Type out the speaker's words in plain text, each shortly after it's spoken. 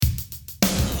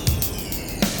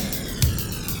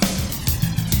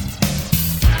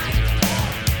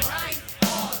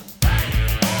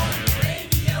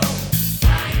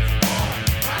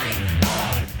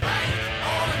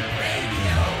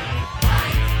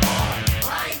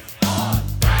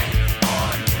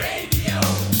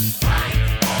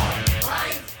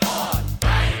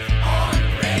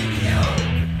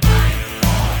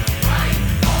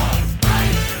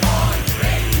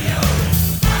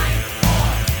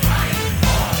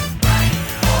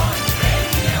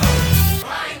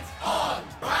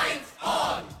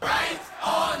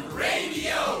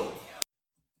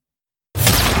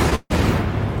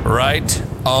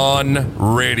on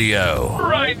Radio.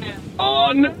 Right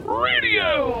on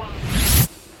Radio.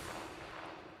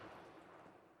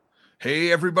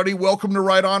 Hey, everybody. Welcome to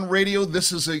Right On Radio.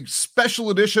 This is a special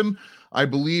edition. I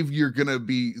believe you're going to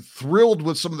be thrilled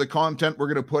with some of the content we're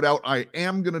going to put out. I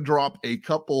am going to drop a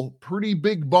couple pretty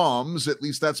big bombs. At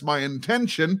least that's my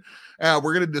intention. We're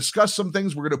going to discuss some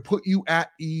things. We're going to put you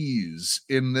at ease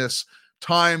in this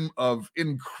time of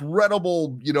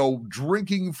incredible,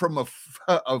 drinking from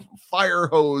a fire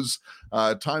hose,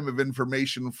 time of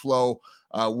information flow.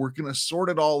 We're going to sort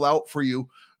it all out for you.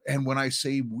 And when I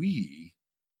say we,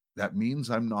 that means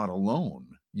I'm not alone.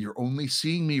 You're only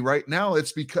seeing me right now.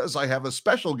 It's because I have a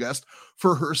special guest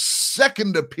for her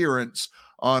second appearance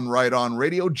on Right On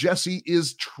Radio. Jessie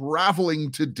is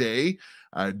traveling today,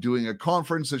 doing a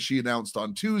conference that she announced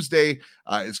on Tuesday.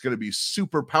 It's going to be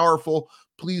super powerful.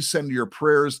 Please send your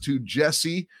prayers to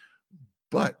Jessie.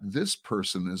 But this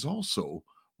person is also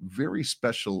very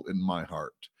special in my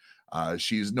heart.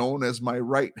 She's known as my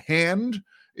right hand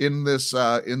in this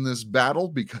battle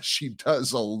because she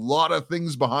does a lot of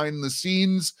things behind the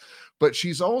scenes, but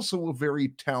she's also a very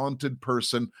talented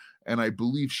person, and I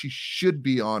believe she should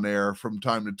be on air from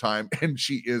time to time, and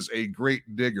she is a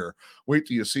great digger. Wait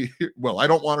till you see. Well, I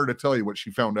don't want her to tell you what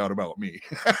she found out about me.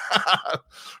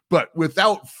 But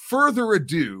without further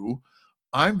ado,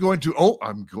 I'll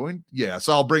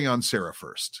bring on Sarah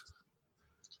first.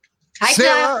 Hi,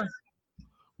 Sarah. Jeff.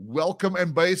 Welcome.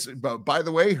 And by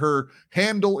the way, her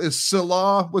handle is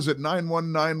Silla. Was it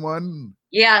 9191?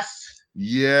 Yes.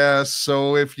 Yes.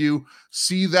 So if you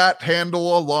see that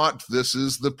handle a lot, this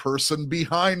is the person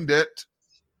behind it.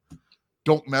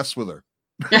 Don't mess with her.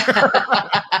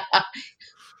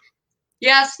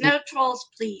 Yes. No trolls,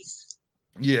 please.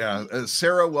 Yeah.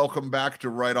 Sarah, welcome back to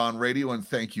Right On Radio, and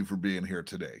thank you for being here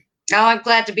today. Oh, I'm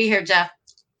glad to be here, Jeff.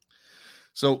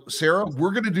 So, Sarah,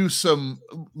 we're going to do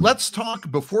let's talk,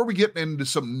 before we get into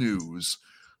some news,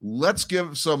 let's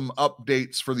give some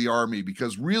updates for the Army,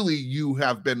 because really you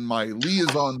have been my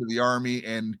liaison to the Army,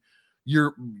 and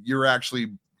you're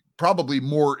actually probably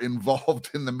more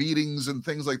involved in the meetings and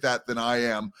things like that than I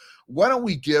am. Why don't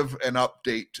we give an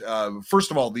update?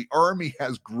 First of all, the Army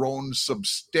has grown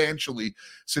substantially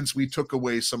since we took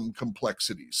away some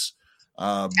complexities.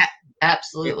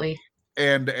 Absolutely.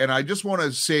 And I just want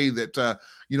to say that,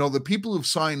 the people who've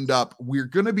signed up, we're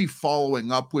going to be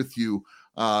following up with you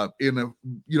in a,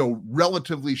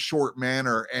 relatively short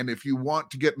manner. And if you want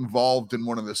to get involved in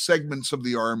one of the segments of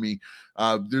the Army,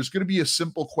 there's going to be a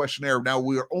simple questionnaire. Now,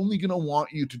 we're only going to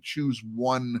want you to choose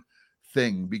one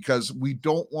thing, because we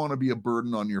don't want to be a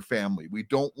burden on your family.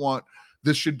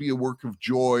 This should be a work of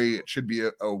joy. It should be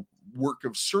a work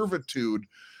of servitude.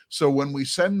 So when we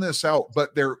send this out,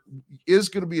 but there is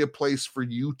going to be a place for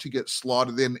you to get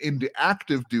slotted into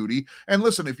active duty. And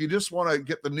listen, if you just want to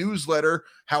get the newsletter,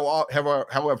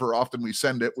 however often we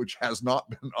send it, which has not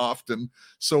been often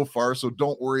so far, so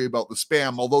don't worry about the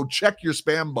spam, although check your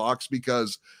spam box,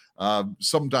 because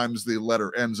sometimes the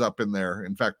letter ends up in there.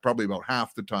 In fact, probably about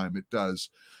half the time it does.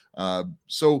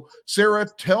 So Sarah,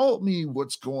 tell me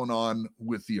what's going on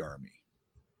with the Army.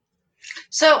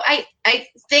 So I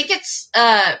think it's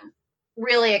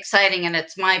really exciting, and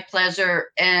it's my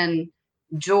pleasure and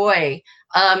joy.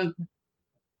 And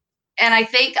I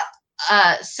think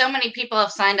so many people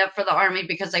have signed up for the Army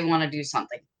because they want to do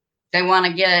something. They want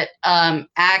to get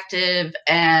active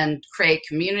and create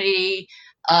community.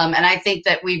 And I think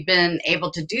that we've been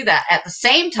able to do that. At the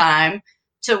same time,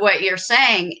 to what you're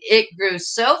saying, it grew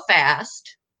so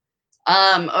fast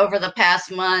over the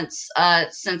past months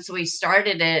since we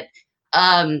started it,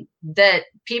 that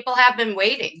people have been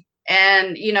waiting.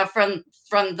 And,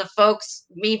 from the folks,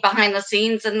 me behind the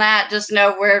scenes and that, just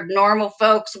know we're normal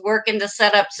folks working to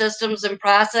set up systems and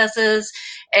processes,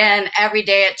 and every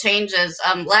day it changes.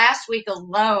 Last week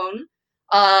alone,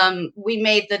 we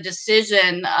made the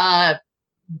decision,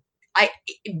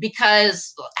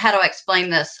 because how do I explain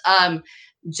this?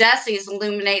 Jessie's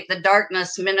Illuminate the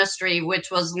Darkness ministry, which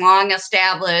was long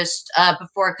established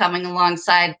before coming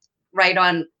alongside Right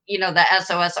On, the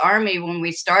SOS Army when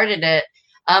we started it.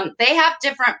 They have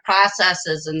different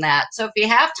processes in that. So if you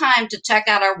have time to check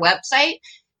out our website,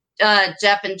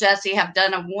 Jeff and Jessie have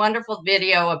done a wonderful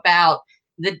video about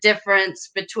the difference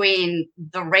between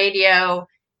the radio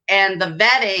and the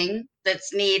vetting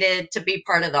that's needed to be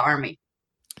part of the Army.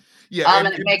 Yeah, and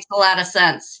it makes a lot of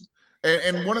sense.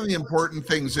 And one of the important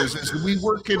things is we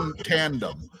work in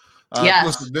tandem.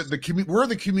 Yes. Listen, we're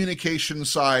the communication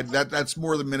side. That's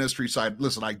more the ministry side.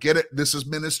 Listen, I get it. This is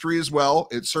ministry as well.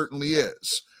 It certainly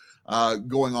is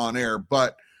going on air.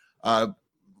 But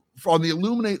on the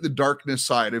Illuminate the Darkness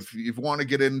side, if you want to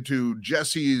get into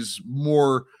Jesse's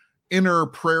more inner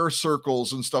prayer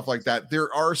circles and stuff like that,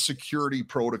 there are security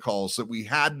protocols that we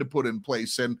had to put in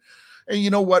place. And you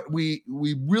know what? We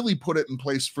really put it in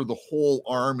place for the whole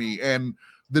army. And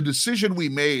the decision we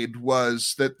made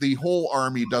was that the whole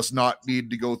army does not need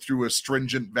to go through a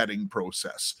stringent vetting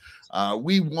process.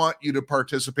 We want you to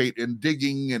participate in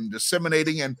digging and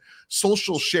disseminating and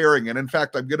social sharing. And in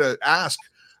fact, I'm going to ask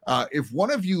if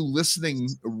one of you listening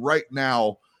right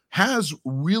now has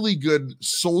really good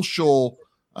social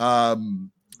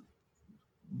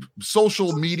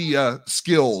media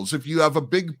skills, if you have a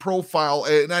big profile,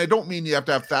 and I don't mean you have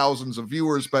to have thousands of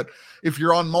viewers, but if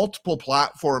you're on multiple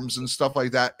platforms and stuff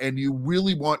like that, and you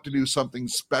really want to do something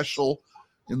special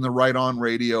in the Right On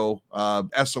Radio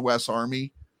SOS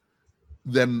Army,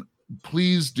 then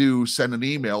please do send an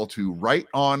email to Right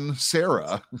On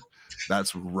Sarah.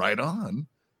 That's Right On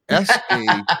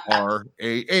SARAH,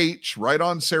 Right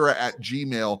On Sarah at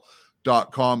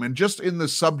gmail.com. And just in the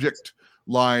subject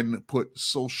line, put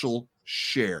social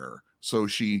share, so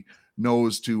she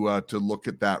knows to look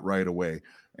at that right away.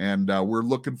 And we're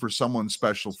looking for someone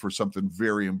special for something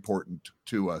very important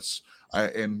to us,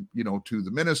 and to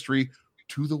the ministry,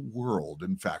 to the world.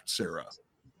 In fact, Sarah,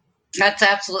 that's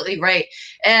absolutely right.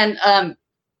 And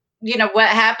what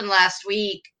happened last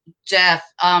week, Jeff,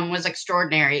 was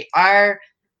extraordinary. Our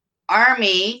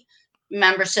Army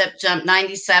membership jumped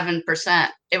 97%.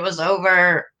 It was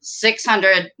over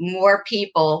 600 more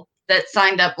people that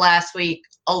signed up last week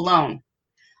alone.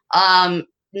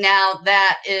 Now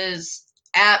that is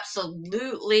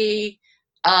absolutely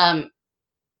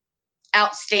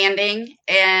outstanding.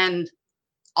 And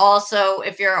also,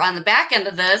 if you're on the back end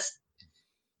of this,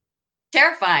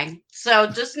 terrifying. So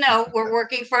just know we're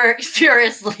working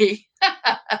furiously.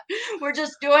 We're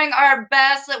just doing our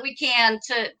best that we can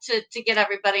to get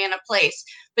everybody in a place.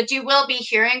 But you will be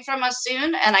hearing from us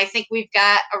soon, and I think we've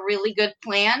got a really good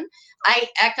plan. I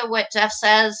echo what Jeff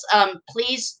says.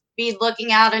 Please be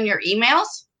looking out in your emails.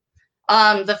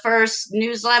 The first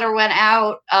newsletter went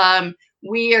out.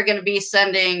 We are going to be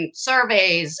sending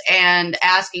surveys and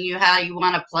asking you how you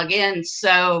want to plug in.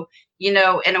 So,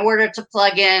 in order to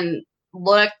plug in,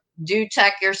 do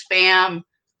check your spam.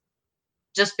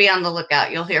 Just be on the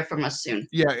lookout. You'll hear from us soon.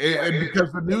 Yeah, and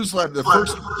because the newsletter,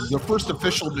 the first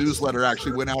official newsletter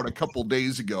actually went out a couple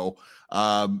days ago.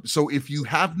 So if you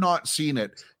have not seen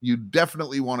it, you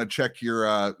definitely want to check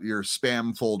your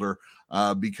spam folder,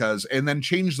 and then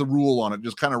change the rule on it.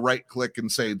 Just kind of right click and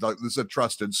say this is a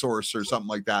trusted source or something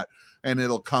like that, and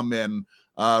it'll come in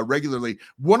regularly.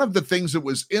 One of the things that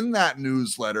was in that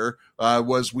newsletter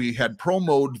was we had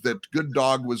promoted that Good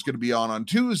Dog was going to be on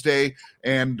Tuesday,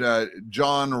 and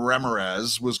John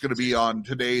Ramirez was going to be on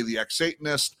today, the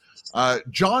ex-Satanist.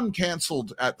 John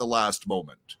canceled at the last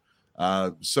moment.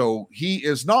 So he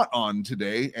is not on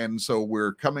today, and so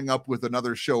we're coming up with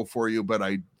another show for you, but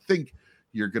I think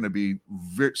you're going to be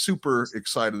super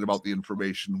excited about the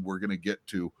information we're going to get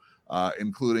to.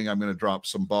 Including I'm going to drop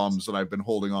some bombs that I've been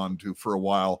holding on to for a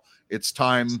while. It's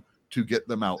time to get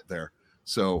them out there.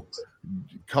 So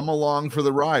come along for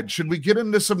the ride. Should we get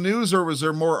into some news, or was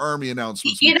there more Army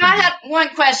announcements? I have one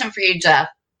question for you, Jeff.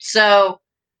 Or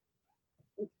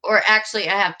actually,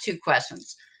 I have two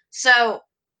questions. So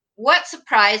what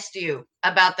surprised you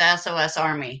about the SOS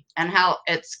Army and how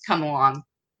it's come along?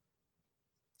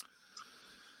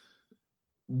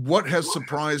 What has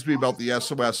surprised me about the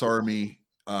SOS Army?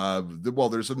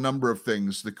 There's a number of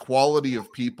things. The quality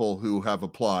of people who have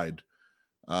applied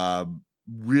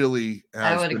really has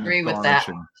I would been agree with that.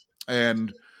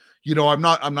 And I'm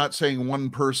not saying one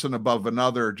person above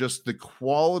another, just the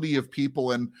quality of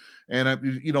people. And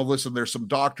listen, there's some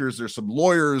doctors, there's some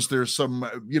lawyers, there's some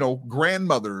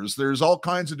grandmothers, there's all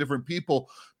kinds of different people.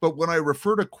 But when I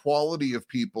refer to quality of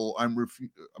people, I'm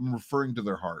referring to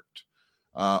their heart,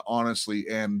 honestly,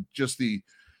 and just the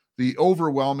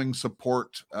overwhelming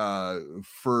support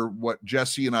for what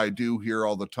Jesse and I do here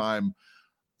all the time.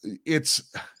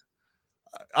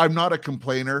 I'm not a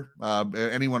complainer.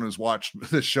 Anyone who's watched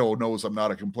this show knows I'm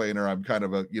not a complainer. I'm kind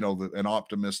of an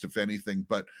optimist, if anything,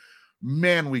 but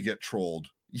man, we get trolled.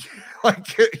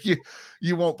 Like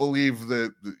you won't believe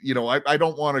that, I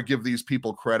don't want to give these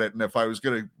people credit. And if I was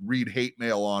going to read hate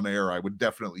mail on air, I would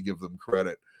definitely give them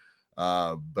credit.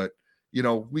 But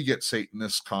we get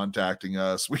Satanists contacting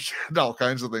us. We get all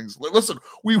kinds of things. Listen,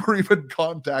 we were even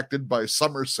contacted by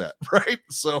Somerset, right?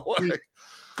 So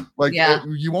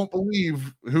you won't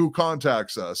believe who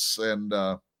contacts us. And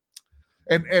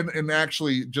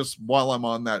actually, just while I'm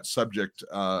on that subject,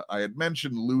 I had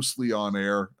mentioned loosely on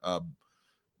air,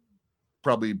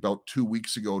 probably about 2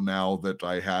 weeks ago now that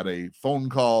I had a phone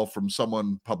call from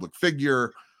someone, public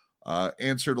figure,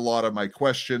 answered a lot of my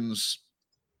questions.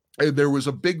 And there was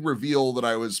a big reveal that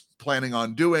I was planning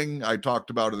on doing. I talked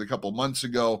about it a couple months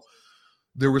ago.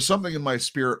 There was something in my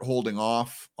spirit holding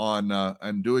off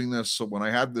on doing this. So when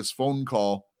I had this phone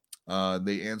call,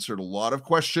 they answered a lot of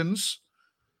questions.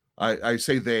 I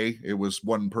say they, it was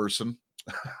one person,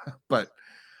 but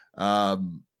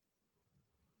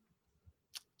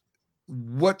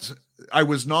what I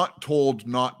was not told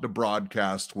not to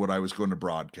broadcast what I was going to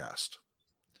broadcast.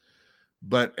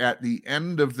 But at the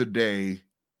end of the day,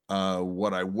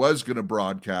 what I was going to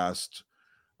broadcast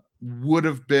would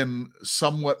have been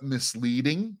somewhat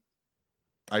misleading.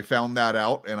 I found that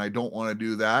out, and I don't want to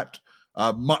do that.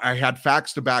 I had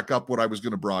facts to back up what I was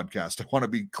going to broadcast. I want to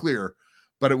be clear,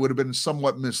 but it would have been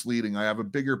somewhat misleading. I have a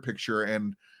bigger picture,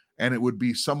 and it would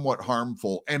be somewhat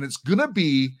harmful. And it's going to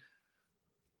be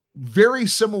very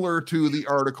similar to the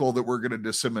article that we're going to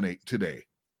disseminate today.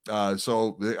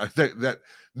 So I think that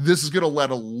this is going to let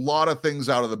a lot of things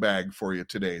out of the bag for you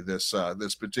today, this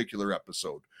particular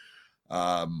episode.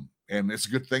 And it's a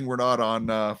good thing we're not on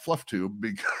FluffTube,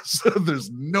 because there's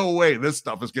no way this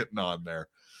stuff is getting on there.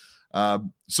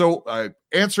 So I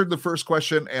answered the first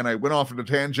question and I went off on a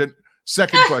tangent.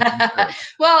 Second question.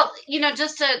 Well,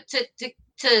 just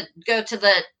to go to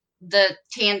the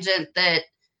tangent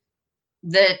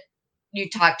that you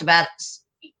talked about,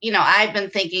 I've been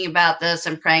thinking about this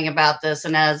and praying about this.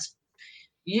 And as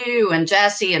you and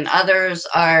Jesse and others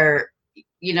are,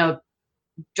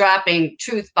 dropping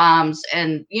truth bombs,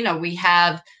 and, we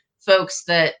have folks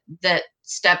that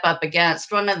step up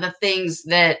against. One of the things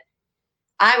that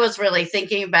I was really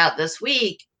thinking about this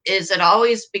week is it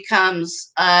always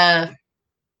becomes a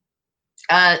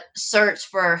search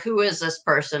for who is this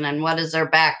person and what is their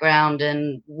background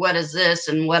and what is this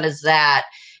and what is that,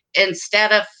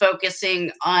 instead of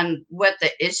focusing on what the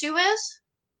issue is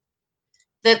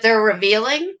that they're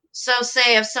revealing. So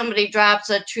say if somebody drops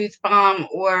a truth bomb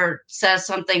or says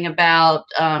something about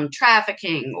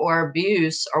trafficking or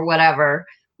abuse or whatever,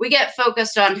 we get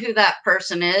focused on who that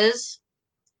person is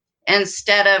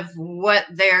instead of what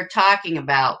they're talking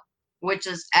about, which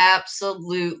is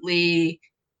absolutely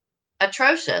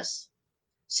atrocious.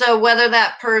 So whether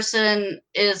that person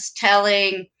is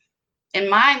telling, in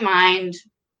my mind,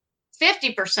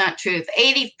 50% truth,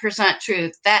 80%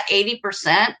 truth, that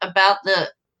 80% about the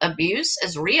abuse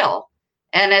is real,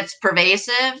 and it's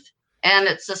pervasive, and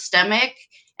it's systemic,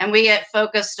 and we get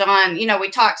focused on, we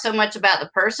talk so much about the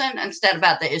person instead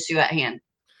about the issue at hand.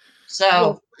 So,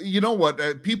 well, you know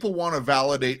what? People want to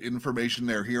validate information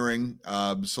they're hearing,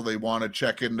 so they want to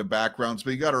check into backgrounds.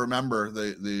 But you got to remember,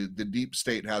 the deep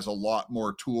state has a lot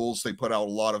more tools. They put out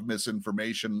a lot of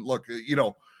misinformation. Look,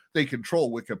 they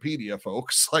control Wikipedia,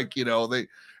 folks.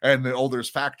 There's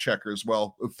fact checkers.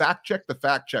 Well, fact check the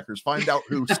fact checkers. Find out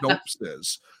who Snopes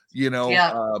is.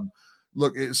 Yeah.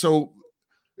 Look, so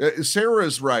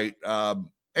Sarah's right,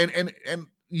 and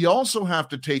you also have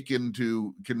to take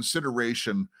into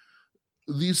consideration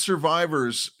these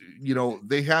survivors.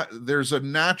 There's a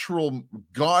natural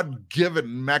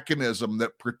God-given mechanism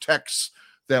that protects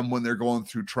them when they're going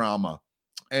through trauma,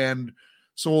 and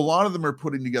so a lot of them are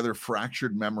putting together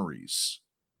fractured memories.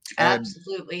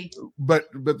 Absolutely. But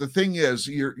the thing is,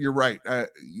 you're right.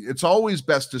 It's always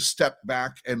best to step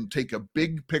back and take a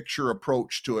big picture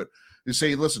approach to it. You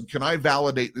say, listen, can I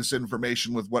validate this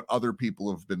information with what other people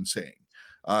have been saying?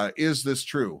 Is this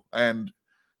true? And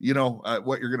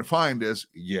what you're going to find is,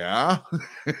 yeah,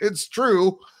 it's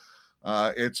true.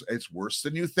 It's worse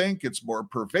than you think. It's more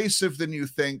pervasive than you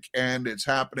think, and it's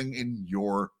happening in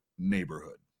your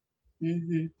neighborhood.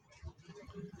 Mm-hmm.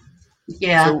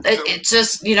 Yeah, so, it's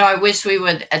just, I wish we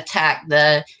would attack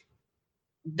the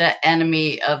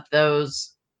enemy of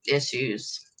those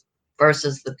issues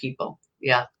versus the people.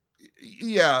 Yeah.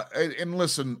 Yeah, and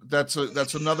listen, that's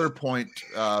another point.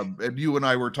 And you and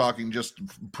I were talking just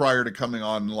prior to coming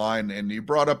online, and you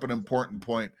brought up an important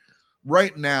point.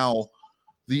 Right now,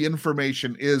 the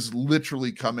information is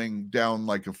literally coming down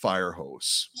like a fire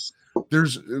hose.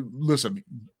 Listen,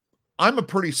 I'm a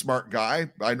pretty smart guy.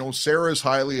 I know Sarah is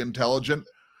highly intelligent,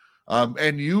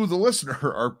 and you, the listener,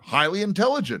 are highly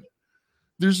intelligent.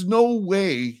 There's no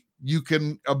way you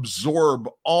can absorb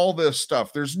all this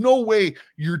stuff. There's no way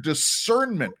your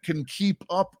discernment can keep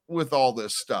up with all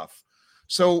this stuff.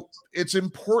 So it's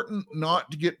important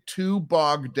not to get too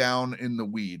bogged down in the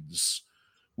weeds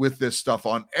with this stuff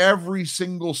on every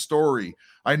single story.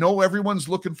 I know everyone's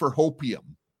looking for hopium,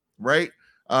 right?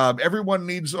 Everyone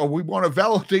needs, we want to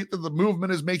validate that the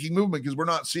movement is making movement because we're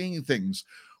not seeing things.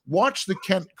 watch the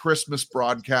Kent Christmas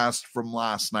broadcast from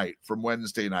last night, from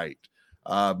Wednesday night.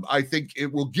 I think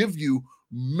it will give you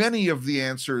many of the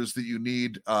answers that you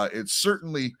need. It's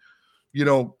certainly,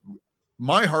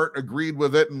 my heart agreed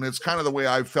with it, and it's kind of the way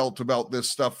I've felt about this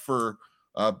stuff for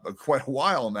quite a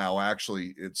while now,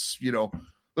 actually. It's,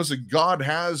 listen, God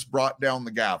has brought down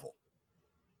the gavel.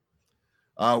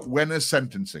 When is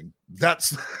sentencing?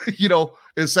 That's,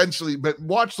 essentially, but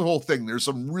watch the whole thing. There's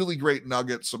some really great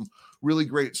nuggets, some really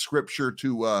great scripture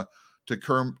to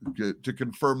confirm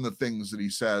the things that he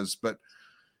says. But,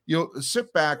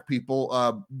 sit back,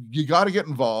 people. You got to get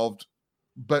involved,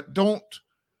 but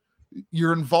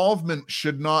your involvement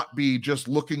should not be just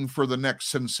looking for the next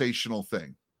sensational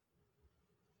thing,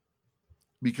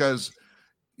 because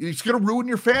it's going to ruin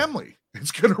your family.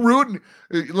 It's going to ruin.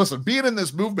 Listen, being in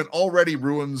this movement already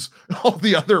ruins all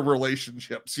the other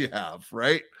relationships you have,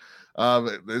 right?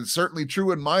 It's certainly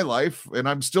true in my life, and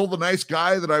I'm still the nice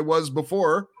guy that I was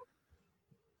before.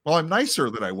 Well, I'm nicer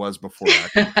than I was before.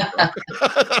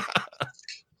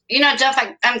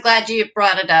 Jeff, I'm glad you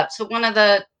brought it up. So one of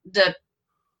the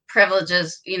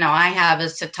privileges, I have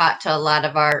is to talk to a lot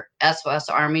of our SOS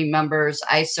Army members.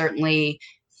 I certainly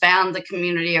found the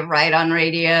community of Right On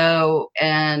Radio,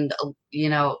 and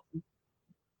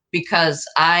because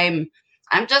I'm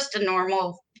just a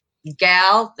normal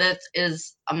gal that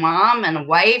is a mom and a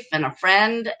wife and a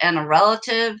friend and a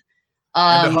relative,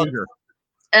 and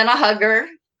a hugger.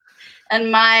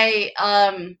 And my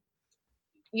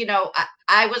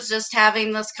I was just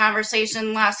having this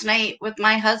conversation last night with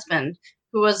my husband,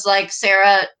 who was like,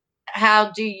 Sarah,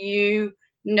 how do you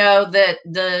know that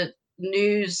the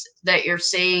news that you're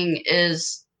seeing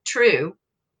is true?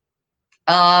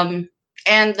 And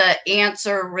the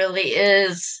answer really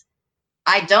is,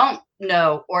 I don't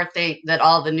know or think that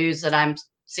all the news that I'm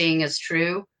seeing is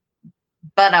true,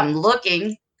 but I'm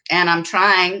looking and I'm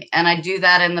trying, and I do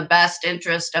that in the best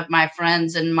interest of my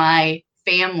friends and my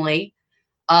family.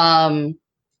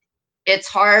 It's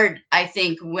hard, I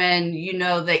think, when you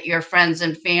know that your friends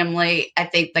and family, I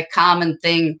think the common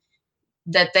thing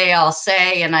that they all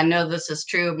say, and I know this is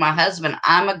true of my husband,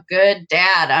 I'm a good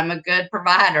dad, I'm a good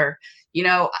provider.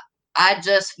 I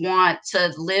just want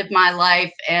to live my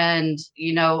life, and,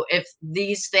 if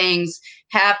these things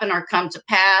happen or come to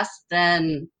pass,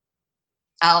 then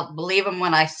I'll believe him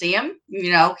when I see him.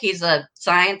 He's a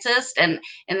scientist, and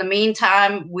in the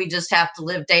meantime, we just have to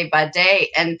live day by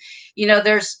day. And,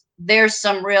 there's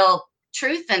some real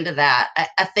truth into that.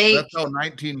 I think that's how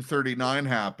 1939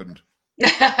 happened.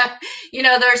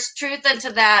 There's truth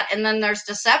into that, and then there's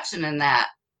deception in that.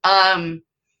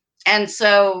 And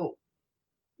so,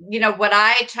 what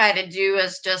I try to do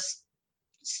is just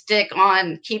stick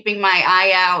on keeping my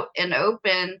eye out and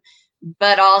open,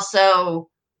 but also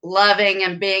loving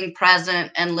and being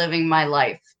present and living my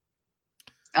life.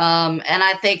 And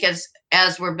I think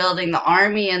as we're building the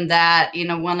Army and that,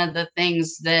 one of the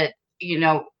things that,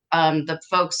 the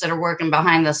folks that are working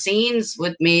behind the scenes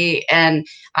with me and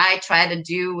I try to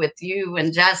do with you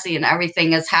and Jesse and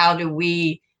everything is, how do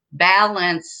we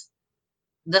balance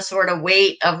the sort of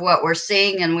weight of what we're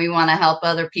seeing and we want to help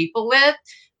other people with,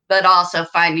 but also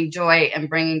finding joy and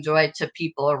bringing joy to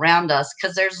people around us?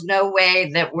 Because there's no way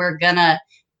that we're going to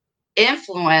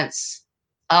influence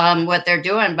what they're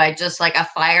doing by just like a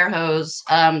fire hose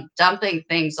dumping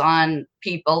things on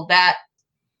people. That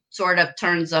sort of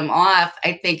turns them off.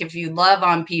 I think if you love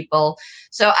on people.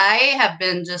 So I have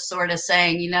been just sort of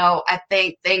saying, I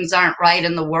think things aren't right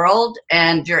in the world,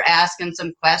 and you're asking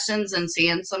some questions and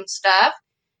seeing some stuff.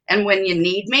 And when you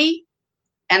need me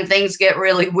and things get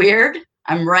really weird,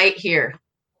 I'm right here.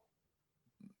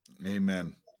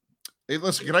 Amen. Hey,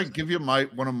 listen, can I give you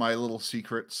one of my little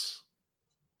secrets?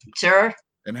 Sure.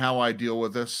 And how I deal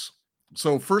with this.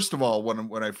 So first of all,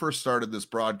 when I first started this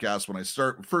broadcast, when I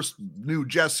first knew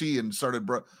Jesse and started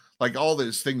like all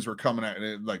these things were coming at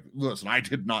it, like, listen, I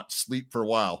did not sleep for a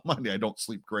while. Mind you, I don't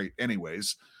sleep great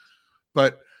anyways.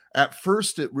 But at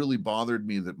first it really bothered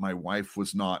me that my wife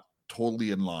was not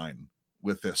totally in line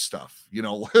with this stuff.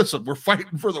 Listen, we're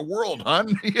fighting for the world,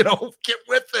 hon. Get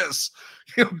with this.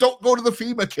 Don't go to the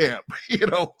FEMA camp.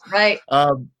 Right.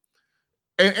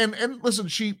 And listen,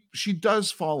 she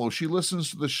does follow. She listens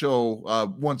to the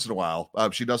show once in a while.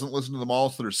 She doesn't listen to them all,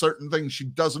 so there's certain things she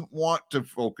doesn't want to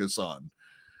focus on.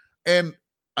 And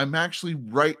I'm actually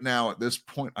right now at this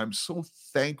point, I'm so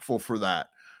thankful for that,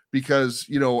 because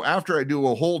after I do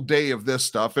a whole day of this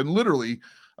stuff, and literally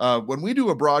when we do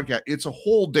a broadcast, it's a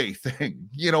whole day thing,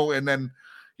 and then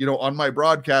on my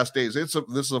broadcast days, this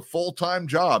is a full-time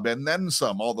job, and then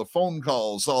some, all the phone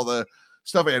calls, all the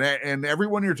stuff. And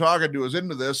everyone you're talking to is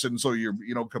into this. And so you're,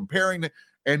 comparing,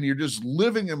 and you're just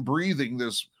living and breathing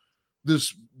this,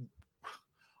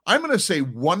 I'm going to say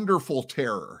wonderful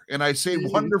terror. And I say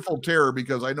wonderful terror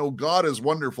because I know God is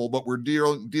wonderful, but we're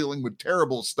dealing with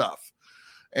terrible stuff.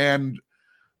 And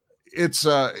it's,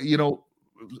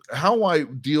 how I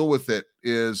deal with it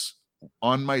is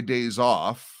on my days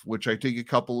off, which I take a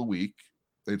couple a week.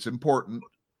 It's important.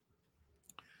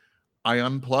 I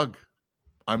unplug.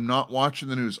 I'm not watching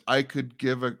the news. I could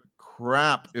give a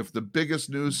crap if the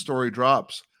biggest news story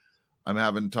drops. I'm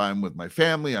having time with my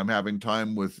family. I'm having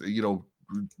time with,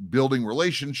 building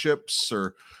relationships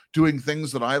or doing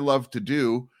things that I love to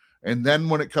do. And then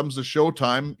when it comes to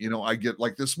showtime, I get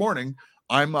like this morning,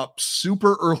 I'm up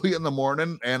super early in the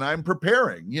morning and I'm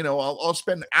preparing. I'll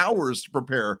spend hours to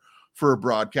prepare for a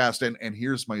broadcast. And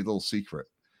here's my little secret,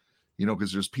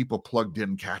 because there's people plugged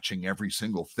in catching every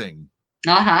single thing.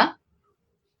 Uh-huh.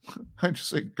 I just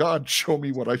say, God, show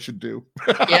me what I should do.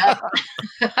 Yeah.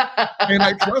 And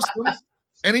I trust him,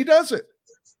 and he does it.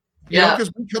 Yeah.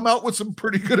 Because we come out with some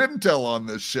pretty good intel on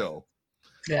this show.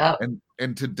 Yeah.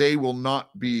 And today will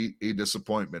not be a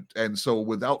disappointment. And so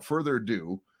without further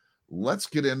ado, let's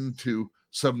get into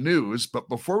some news. But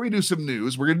before we do some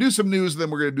news, we're going to do some news, and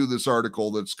then we're going to do this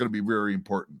article that's going to be very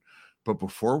important. But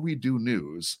before we do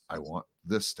news, I want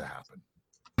this to happen.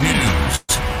 News,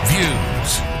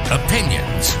 views,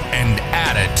 opinions, and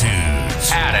attitudes.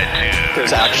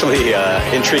 There's actually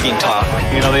intriguing talk.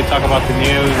 They talk about the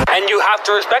news. And you have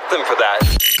to respect them for that.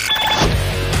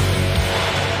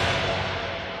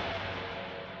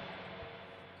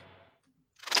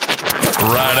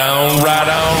 Right on, right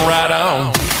on, right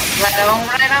on.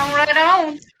 Right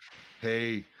on.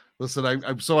 Hey, listen,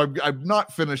 I'm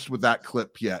not finished with that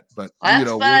clip yet, but That's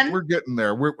fun. we're getting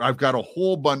there. I've got a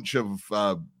whole bunch of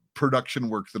production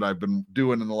work that I've been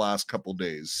doing in the last couple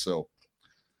days, so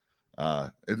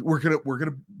we're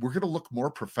gonna look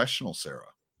more professional, Sarah.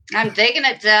 I'm digging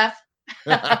it, Jeff.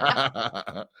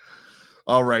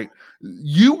 All right,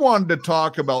 you wanted to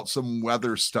talk about some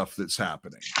weather stuff that's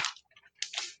happening.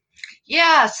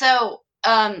 Yeah, so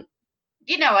I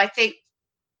think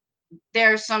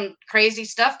there's some crazy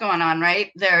stuff going on,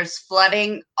 right? There's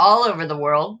flooding all over the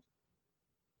world.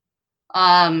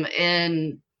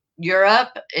 In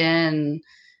Europe, in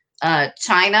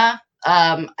China.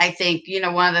 I think,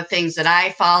 one of the things that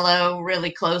I follow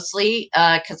really closely,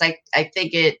 because I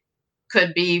think it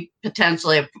could be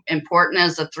potentially important,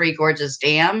 is the Three Gorges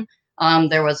Dam.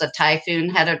 There was a typhoon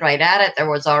headed right at it. There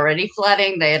was already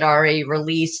flooding. They had already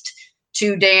released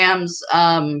 2 dams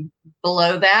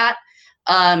below that.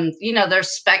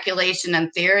 There's speculation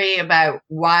and theory about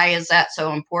why is that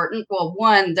so important. Well,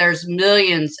 one, there's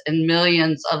millions and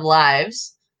millions of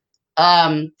lives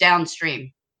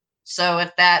downstream. So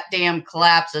if that dam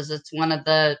collapses, it's one of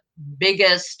the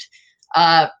biggest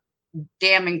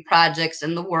damming projects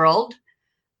in the world.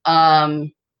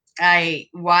 I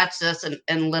watch this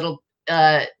in little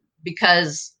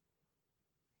because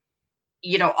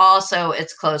also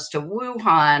it's close to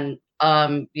Wuhan.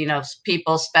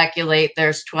 People speculate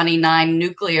there's 29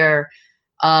 nuclear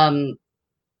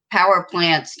power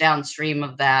plants downstream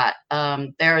of that.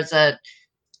 There's a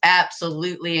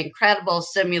absolutely incredible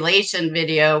simulation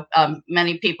video.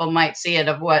 Many people might see it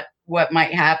of what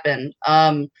might happen.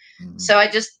 So I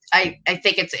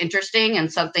think it's interesting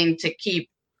and something to keep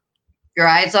your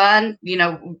eyes on.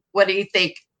 What do you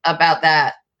think about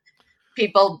that?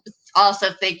 People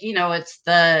also think, it's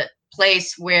the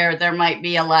place where there might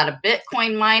be a lot of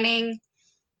Bitcoin mining.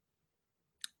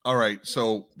 All right.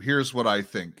 So here's what I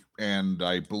think. And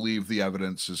I believe the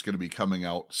evidence is going to be coming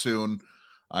out soon.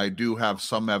 I do have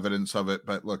some evidence of it,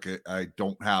 but look, I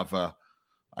don't have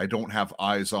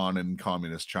eyes on in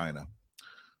communist China.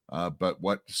 But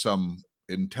what some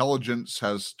intelligence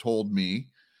has told me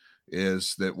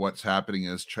is that what's happening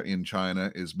in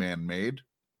China is man-made.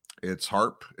 It's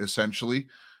HAARP, essentially,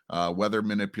 weather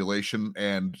manipulation.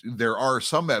 And there are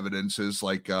some evidences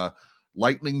like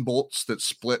lightning bolts that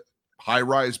split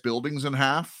high-rise buildings in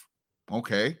half.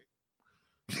 Okay.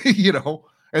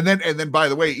 And then, by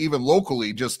the way, even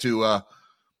locally, just to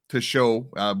show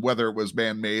whether it was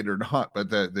man-made or not, but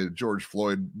the George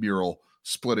Floyd mural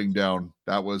splitting down,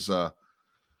 that was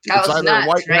it's either nuts, a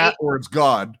white hat or it's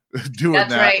God doing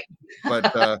That's that. Right.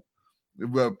 But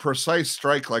a precise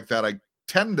strike like that, I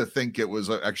tend to think it was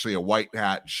actually a white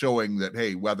hat showing that,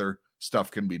 hey, weather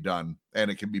stuff can be done and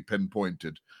it can be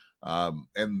pinpointed.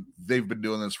 And they've been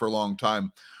doing this for a long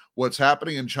time. What's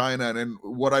happening in China, and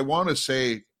what I want to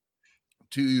say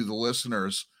to you, the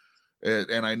listeners,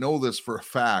 and I know this for a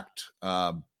fact,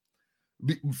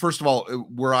 First of all,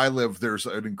 where I live, there's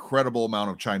an incredible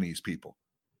amount of Chinese people.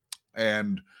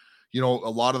 And, a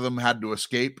lot of them had to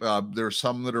escape. There's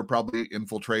some that are probably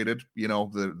infiltrated,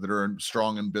 that are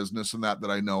strong in business and that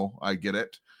I know. I get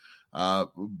it.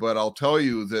 But I'll tell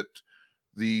you that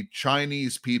the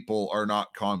Chinese people are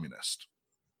not communist.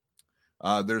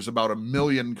 There's about 1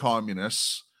 million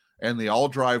communists, and they all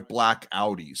drive black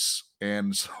Audis.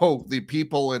 And so the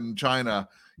people in China,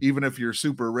 even if you're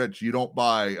super rich, you don't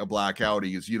buy a black Audi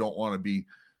because you don't want to be,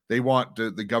 they want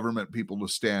the government people to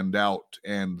stand out,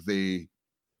 and they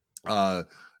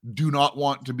do not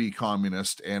want to be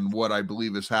communist. And what I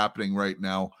believe is happening right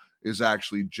now is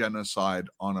actually genocide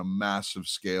on a massive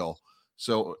scale.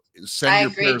 So I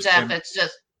agree, Jeff. It's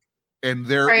just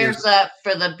prayers up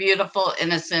for the beautiful,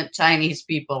 innocent Chinese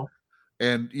people.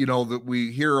 And, that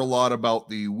we hear a lot about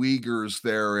the Uyghurs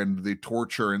there and the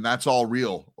torture, and that's all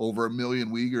real. Over 1 million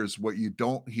Uyghurs. What you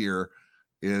don't hear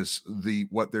is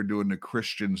what they're doing to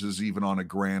Christians is even on a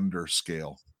grander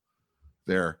scale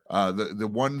there. The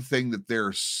one thing that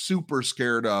they're super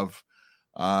scared of,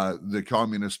 the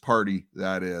Communist Party,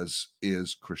 that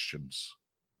is Christians.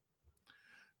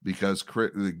 Because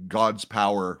God's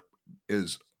power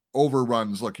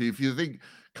overruns. Look, if you think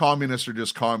communists are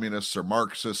just communists or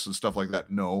Marxists and stuff like that,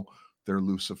 no, they're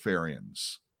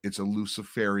Luciferians. It's a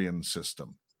Luciferian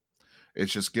system.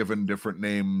 It's just given different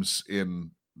names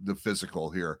in the physical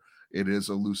here. It is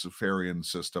a Luciferian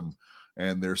system,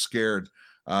 and they're scared.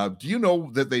 Do you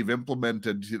know that they've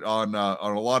implemented on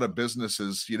a lot of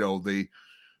businesses? The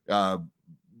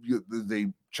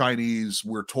Chinese,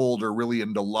 we're told, are really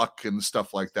into luck and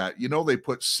stuff like that. They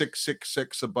put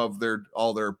 666 above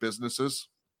all their businesses.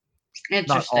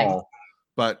 Interesting. Not all,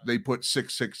 but they put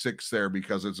 666 there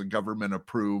because it's a government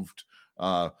approved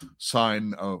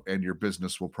sign of, and your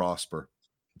business will prosper.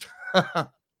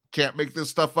 Can't make this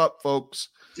stuff up, folks.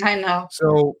 I know.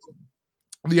 So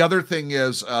the other thing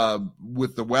is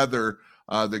with the weather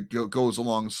that goes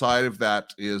alongside of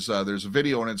that is there's a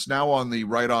video, and it's now on the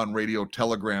Right On Radio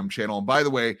Telegram channel. And by the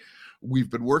way, we've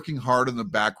been working hard in the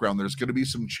background. There's going to be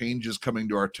some changes coming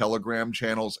to our Telegram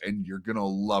channels, and you're going to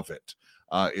love it.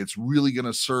 It's really going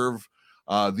to serve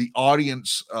the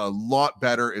audience a lot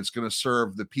better. It's going to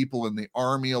serve the people in the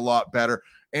Army a lot better,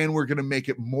 and we're going to make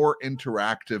it more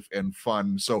interactive and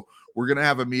fun. So we're going to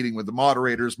have a meeting with the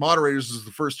moderators. Moderators is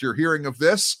the first you're hearing of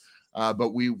this,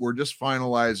 but we're just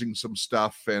finalizing some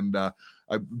stuff, and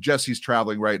Jesse's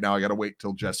traveling right now. I got to wait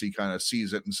till Jesse kind of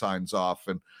sees it and signs off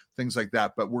and things like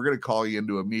that. But we're going to call you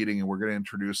into a meeting, and we're going to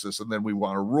introduce this, and then we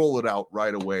want to roll it out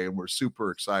right away, and we're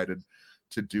super excited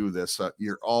to do this.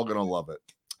 You're all going to love it.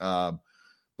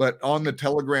 But on the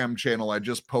Telegram channel, I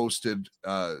just posted,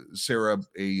 Sarah,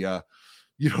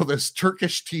 this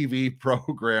Turkish TV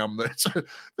program that's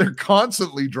they're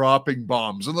constantly dropping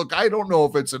bombs. And look, I don't know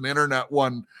if it's an internet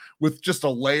one with just a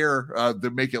layer to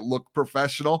make it look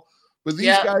professional, but these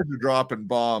guys are dropping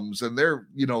bombs, and they're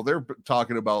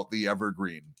talking about the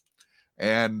Evergreen.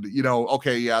 And,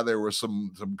 there was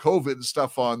some COVID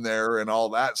stuff on there and all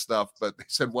that stuff, but they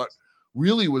said what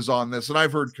really was on this, and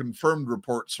I've heard confirmed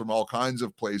reports from all kinds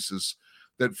of places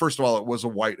that, first of all, it was a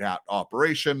white hat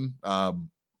operation.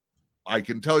 I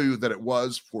can tell you that it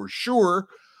was for sure,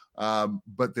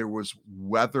 but there was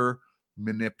weather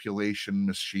manipulation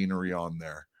machinery on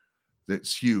there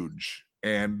that's huge.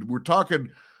 And we're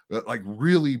talking like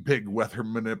really big weather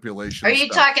manipulation. Are you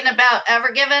talking about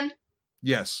Ever Given?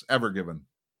 Yes, Ever Given.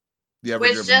 The Ever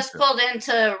Which Given just pulled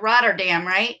into Rotterdam,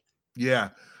 right? Yeah,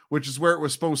 which is where it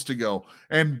was supposed to go.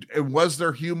 And was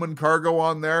there human cargo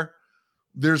on there?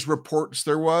 There's reports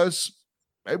there was.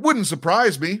 It wouldn't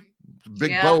surprise me.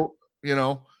 Big boat,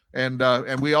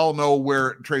 and we all know where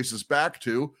it traces back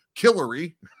to.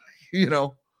 Hillary,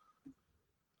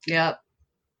 Yeah.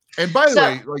 And by the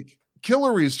way, like,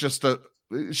 Hillary's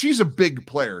she's a big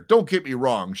player. Don't get me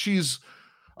wrong. She's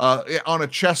on a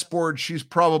chessboard. She's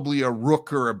probably a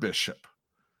rook or a bishop.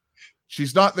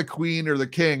 She's not the queen or the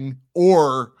king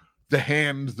or the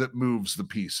hand that moves the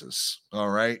pieces. All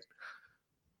right.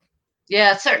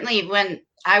 Yeah, certainly when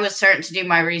I was starting to do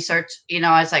my research,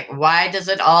 I was like, why does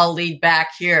it all lead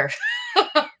back here?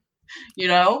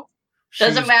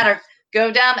 Doesn't matter.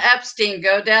 Go down Epstein,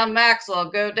 go down Maxwell,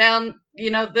 go down,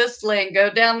 this lane, go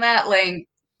down that lane.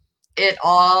 It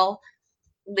all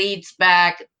leads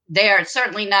back. They are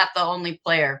certainly not the only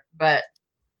player, but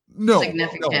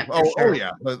significant. No. Oh,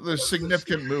 yeah. But there's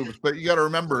significant moves. But you got to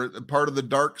remember, part of the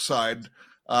dark side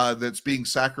that's being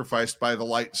sacrificed by the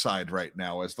light side right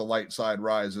now as the light side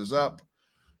rises up.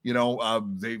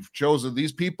 They've chosen,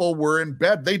 these people were in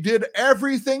bed. They did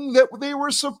everything that they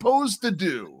were supposed to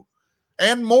do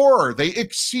and more. They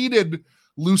exceeded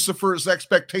Lucifer's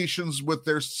expectations with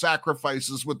their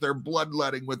sacrifices, with their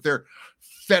bloodletting, with their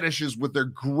fetishes, with their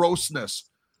grossness.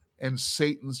 And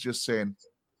Satan's just saying,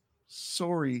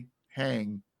 sorry,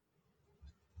 hang.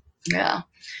 Yeah.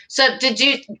 So did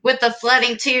you, with the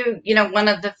flooding too, one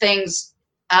of the things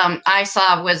I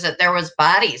saw was that there was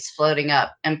bodies floating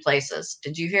up in places.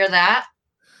 Did you hear that?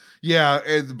 Yeah,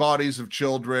 and the bodies of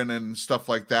children and stuff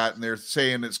like that. And they're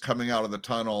saying it's coming out of the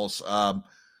tunnels.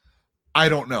 I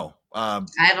don't know. I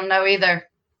don't know either.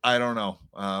 I don't know.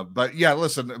 But yeah,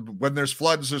 listen, when there's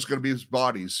floods, there's going to be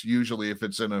bodies. Usually if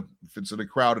it's in a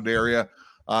crowded area,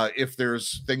 if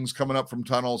there's things coming up from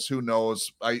tunnels, who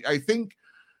knows? I think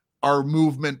our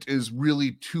movement is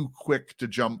really too quick to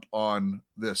jump on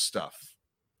this stuff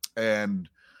and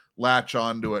latch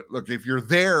onto it. Look, if you're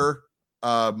there,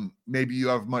 maybe you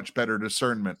have much better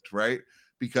discernment, right?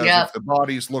 Because if the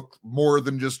bodies look more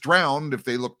than just drowned, if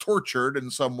they look tortured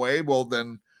in some way, well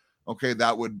then, okay,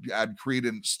 that would add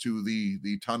credence to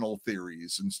the tunnel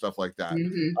theories and stuff like that.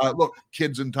 Look,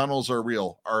 kids in tunnels are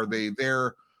real. Are they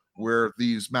there where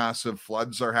these massive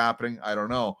floods are happening? I don't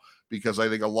know, because I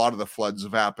think a lot of the floods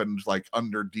have happened like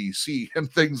under DC and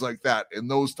things like that in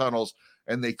those tunnels,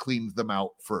 and they cleaned them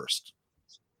out first.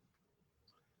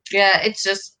 Yeah, it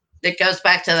goes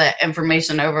back to the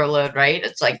information overload, right?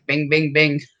 It's like bing, bing,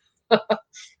 bing.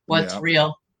 What's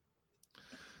real?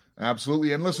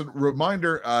 Absolutely. And listen,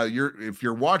 reminder, if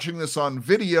you're watching this on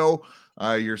video,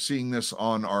 you're seeing this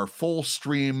on our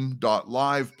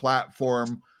fullstream.live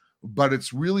platform, but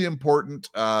it's really important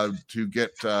to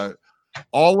get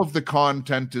all of the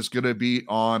content is going to be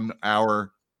on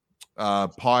our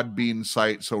Podbean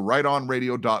site. So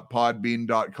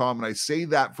rightonradio.podbean.com. And I say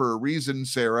that for a reason,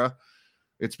 Sarah.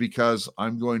 It's because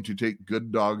I'm going to take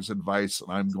Good Dog's advice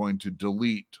and I'm going to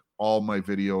delete all my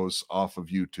videos off of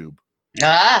YouTube.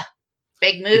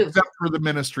 Big move. Except for the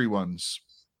ministry ones.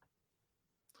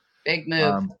 Big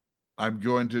move. I'm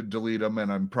going to delete them,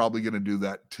 and I'm probably going to do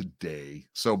that today.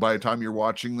 So by the time you're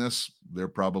watching this, they're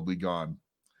probably gone.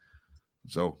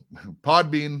 So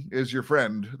Podbean is your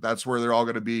friend. That's where they're all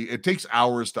going to be. It takes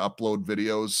hours to upload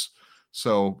videos.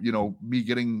 So, me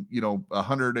getting,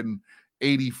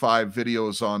 185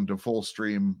 videos onto full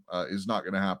stream is not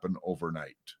going to happen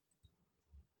overnight.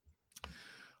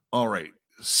 All right.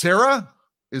 Sarah,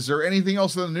 is there anything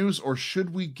else in the news, or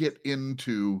should we get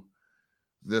into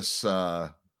this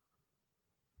article?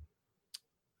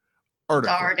 The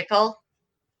article?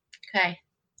 Okay.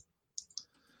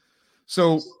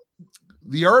 So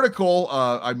the article,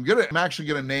 I'm actually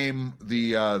gonna name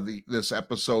this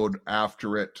episode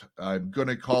after it. I'm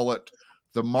gonna call it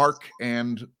 "The Mark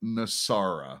and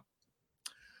NESARA."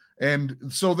 And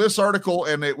so this article,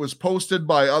 and it was posted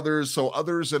by others, so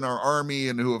others in our army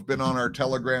and who have been on our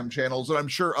Telegram channels, and I'm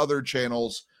sure other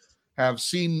channels have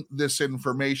seen this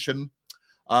information.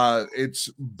 It's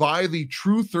by the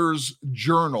Truthers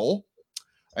Journal,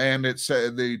 and it's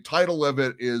the title of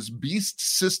it is "Beast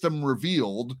System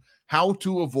Revealed: How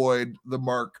to Avoid the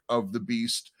Mark of the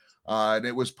Beast," and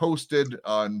it was posted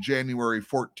on January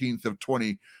 14th of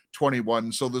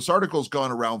 2021. So this article's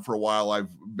gone around for a while. I've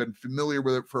been familiar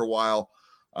with it for a while.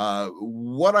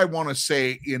 What I want to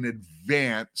say in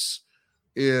advance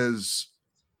is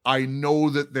I know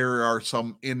that there are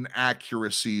some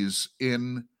inaccuracies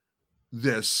in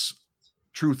this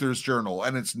Truthers Journal,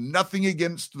 and it's nothing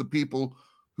against the people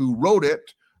who wrote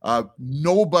it.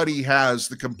 Nobody has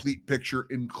the complete picture,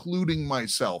 including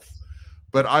myself.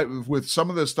 But with some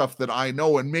of the stuff that I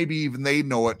know, and maybe even they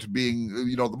know it, being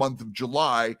the month of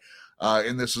July,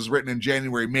 and this is written in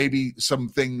January, maybe some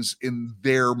things in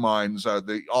their minds,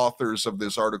 the authors of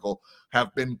this article,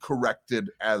 have been corrected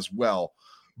as well.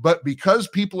 But because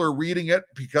people are reading it,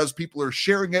 because people are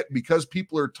sharing it, because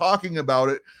people are talking about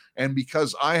it, and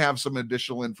because I have some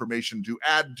additional information to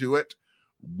add to it,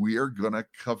 we're gonna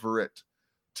cover it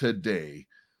today.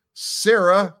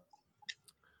 Sarah.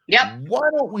 Yep. Why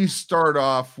don't we start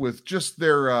off with just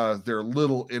their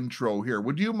little intro here?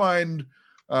 Would you mind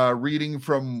reading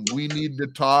from "We Need to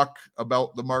Talk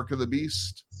About the Mark of the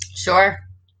Beast"? Sure.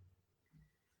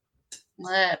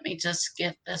 Let me just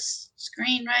get this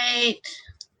screen right.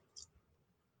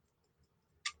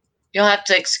 You'll have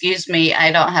to excuse me.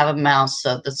 I don't have a mouse,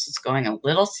 so this is going a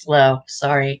little slow.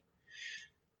 Sorry.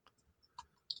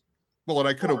 Well, and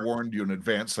I could have warned you in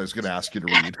advance. I was going to ask you to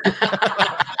read.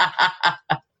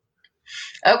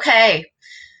 Okay,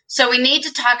 so we need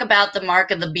to talk about the Mark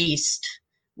of the Beast.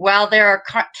 While there are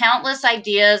countless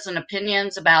ideas and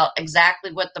opinions about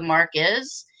exactly what the mark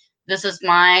is, this is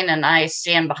mine and I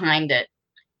stand behind it.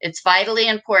 It's vitally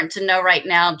important to know right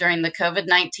now during the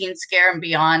COVID-19 scare and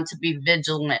beyond to be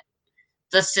vigilant.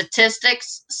 The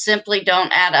statistics simply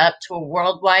don't add up to a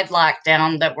worldwide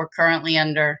lockdown that we're currently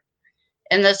under.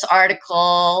 In this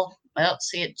article, let's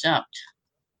see, it jumped.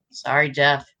 Sorry,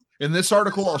 Jeff. In this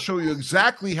article, I'll show you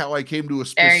exactly how I came to a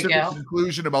specific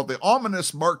conclusion about the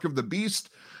ominous mark of the beast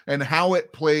and how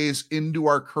it plays into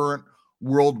our current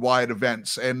worldwide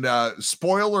events. And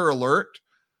spoiler alert,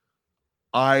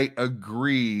 I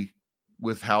agree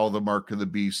with how the mark of the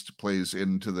beast plays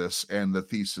into this and the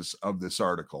thesis of this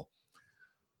article.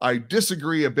 I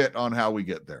disagree a bit on how we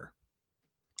get there.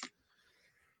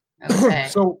 Okay.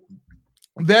 So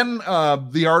then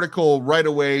the article right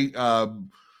away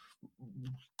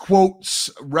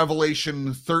quotes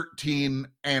Revelation 13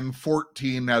 and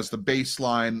 14 as the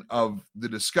baseline of the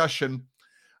discussion.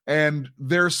 And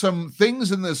there's some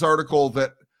things in this article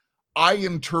that I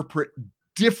interpret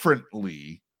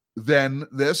differently than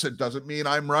this. It doesn't mean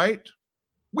I'm right.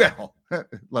 Well,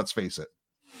 let's face it.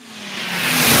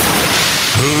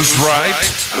 Who's right?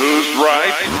 Who's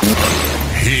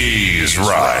right? He's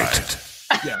right.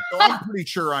 Yeah, so I'm pretty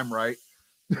sure I'm right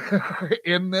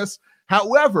in this.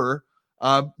 However,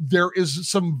 there is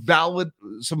some valid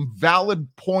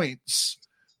points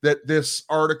that this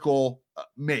article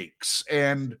makes,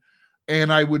 and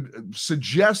I would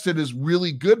suggest it is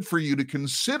really good for you to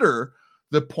consider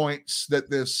the points that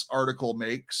this article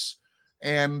makes,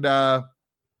 and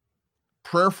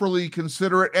prayerfully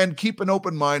consider it and keep an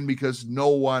open mind, because no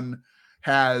one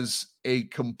has a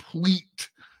complete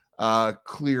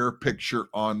clear picture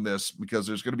on this, because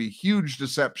there's going to be huge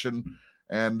deception.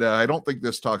 And I don't think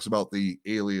this talks about the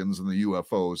aliens and the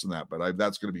UFOs and that, but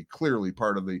that's going to be clearly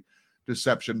part of the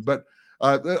deception. But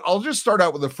I'll just start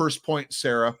out with the first point,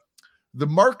 Sarah. The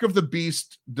mark of the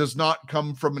beast does not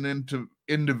come from an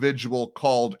individual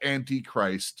called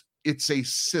Antichrist. It's a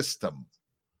system.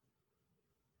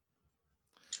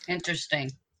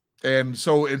 Interesting. And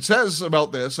so it says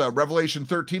about this, Revelation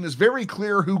 13 is very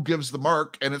clear who gives the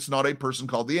mark, and it's not a person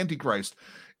called the Antichrist.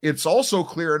 It's also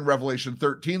clear in Revelation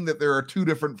 13 that there are two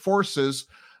different forces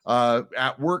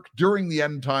at work during the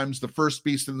end times, the first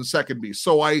beast and the second beast.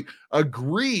 So I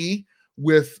agree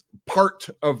with part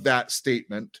of that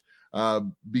statement,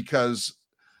 because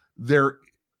there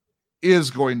is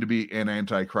going to be an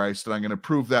Antichrist, and I'm going to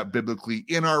prove that biblically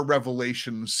in our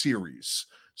Revelation series.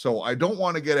 So I don't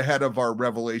want to get ahead of our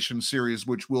Revelation series,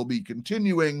 which will be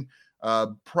continuing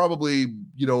probably,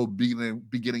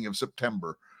 beginning of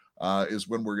September is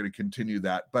when we're going to continue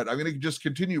that. But I'm going to just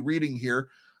continue reading here.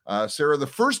 Sarah, the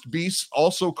first beast,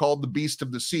 also called the beast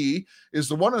of the sea, is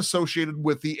the one associated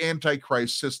with the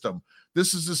Antichrist system.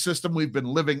 This is the system we've been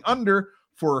living under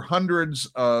for hundreds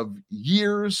of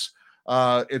years.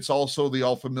 It's also the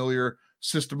all-familiar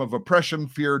system of oppression,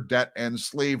 fear, debt, and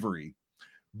slavery.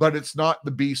 But it's not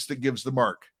the beast that gives the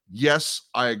mark. Yes,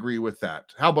 I agree with that.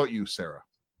 How about you, Sarah?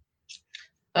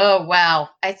 Oh, wow.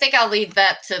 I think I'll leave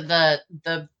that to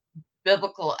the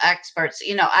biblical experts.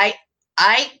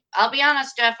 I'll be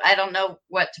honest, Jeff, I don't know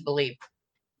what to believe.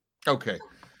 Okay.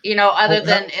 Other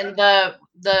than in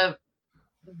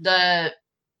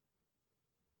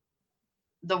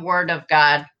the word of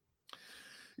God.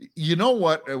 You know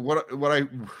what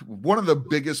one of the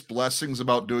biggest blessings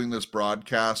about doing this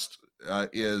broadcast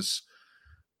is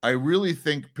I really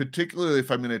think, particularly if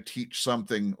I'm going to teach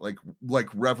something like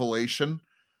Revelation,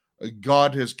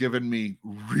 God has given me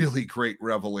really great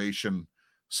revelation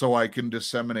so I can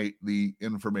disseminate the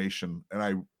information. And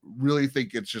I really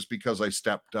think it's just because I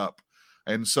stepped up.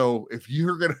 And so if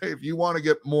you want to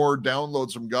get more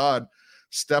downloads from God,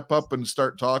 step up and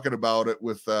start talking about it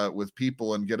with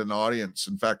people and get an audience.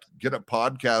 In fact, get a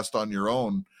podcast on your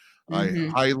own.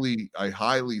 Mm-hmm. I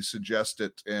highly suggest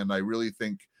it, and I really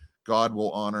think God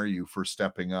will honor you for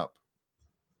stepping up.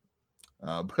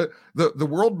 But the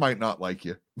world might not like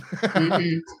you.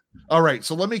 Mm-hmm. All right,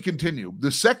 so let me continue.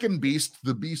 The second beast,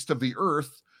 the beast of the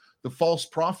earth, the false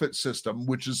prophet system,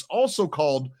 which is also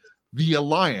called the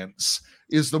Alliance,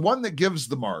 is the one that gives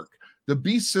the mark. The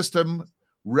beast system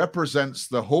represents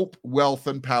the hope, wealth,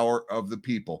 and power of the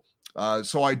people.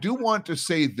 So I do want to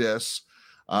say this.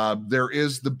 There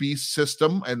is the beast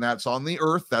system, and that's on the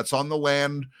earth, that's on the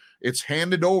land. It's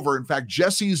handed over. In fact,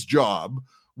 Jesse's job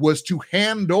was to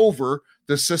hand over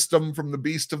the system from the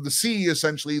beast of the sea,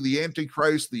 essentially the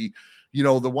Antichrist, the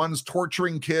ones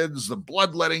torturing kids, the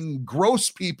bloodletting,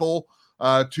 gross people,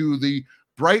 to the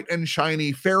bright and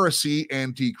shiny Pharisee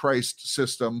Antichrist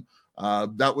system.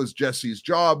 That was Jesse's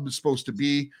job, supposed to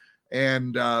be.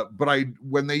 And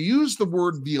when they use the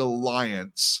word the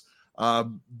Alliance,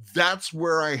 that's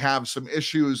where I have some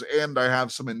issues, and I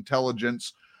have some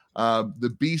intelligence.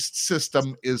 The beast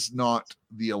system is not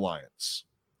the Alliance.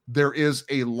 there is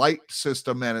a light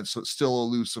system, and it's still a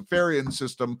Luciferian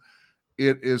system.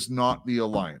 It is not the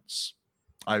Alliance.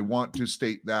 I want to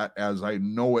state that as I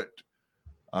know it.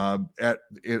 At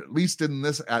least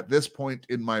at this point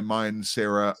in my mind,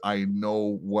 Sarah, I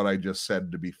know what I just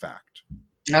said to be fact.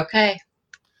 Okay.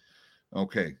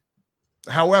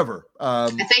 However, I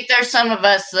think there's some of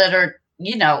us that are,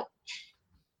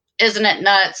 isn't it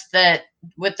nuts that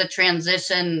with the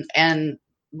transition and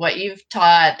what you've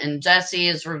taught and Jesse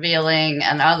is revealing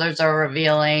and others are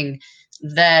revealing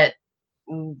that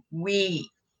we,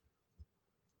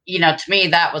 to me,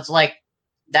 that was like,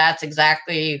 that's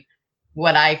exactly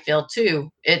what I feel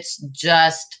too. It's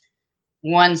just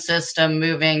one system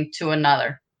moving to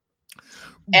another.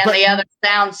 And the other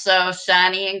sounds so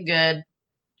shiny and good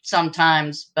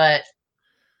sometimes, but.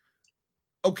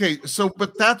 Okay,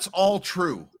 but that's all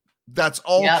true. That's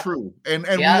all true. And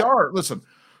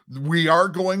we are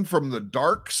going from the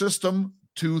dark system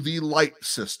to the light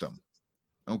system.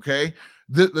 Okay.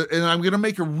 And I'm going to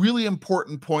make a really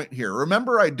important point here.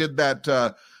 Remember, I did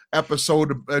that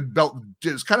episode about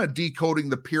just kind of decoding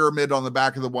the pyramid on the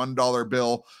back of the $1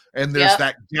 bill. And there's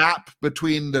that gap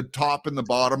between the top and the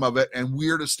bottom of it. And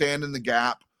we're to stand in the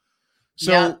gap.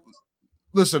 So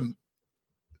listen,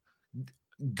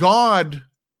 God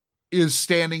is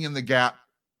standing in the gap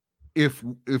if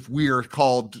we are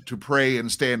called to pray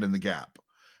and stand in the gap.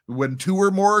 When two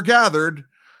or more are gathered,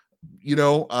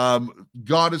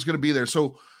 God is going to be there.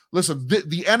 So listen,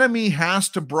 the enemy has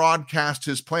to broadcast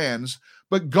his plans,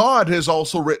 but God has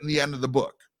also written the end of the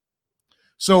book.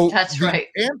 So that's right.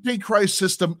 Antichrist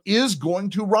system is going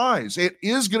to rise. It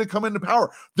is going to come into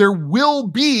power. There will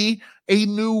be a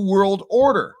new world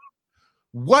order.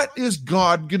 What is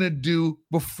God going to do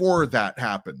before that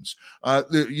happens?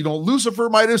 Lucifer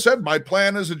might have said, my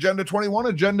plan is Agenda 21,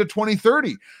 Agenda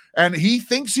 2030. And he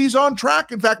thinks he's on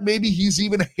track. In fact, maybe he's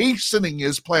even hastening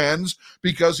his plans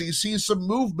because he sees some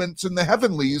movements in the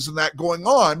heavenlies and that going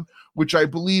on, which I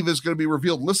believe is going to be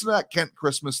revealed. Listen to that Kent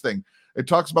Christmas thing. It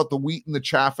talks about the wheat and the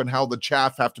chaff and how the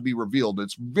chaff have to be revealed.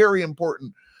 It's very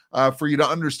important for you to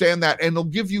understand that. And it'll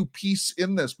give you peace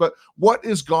in this. But what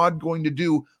is God going to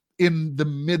do in the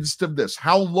midst of this?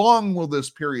 How long will this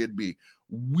period be?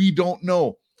 We don't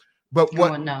know. But no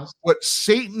one knows. What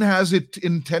Satan has it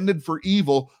intended for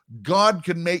evil, God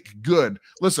can make good.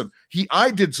 Listen,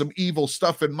 I did some evil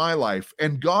stuff in my life,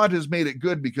 and God has made it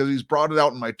good because he's brought it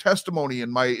out in my testimony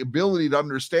and my ability to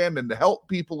understand and to help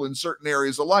people in certain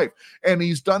areas of life. And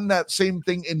he's done that same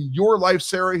thing in your life,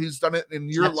 Sarah. He's done it in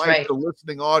your life, right. The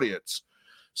listening audience.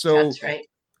 So that's right.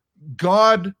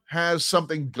 God has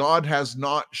something. God has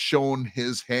not shown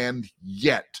his hand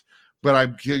yet, but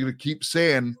I'm going to keep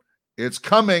saying it's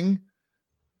coming,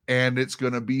 and it's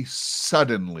going to be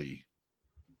suddenly.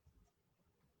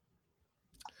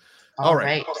 All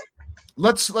right.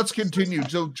 Let's continue.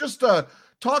 So just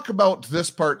talk about this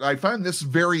part. I find this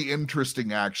very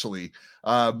interesting, actually.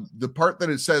 The part that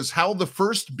it says how the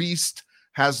first beast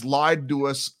has lied to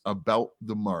us about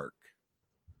the mark.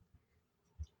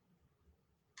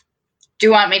 Do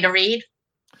you want me to read?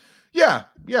 Yeah.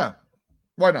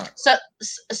 Why not? So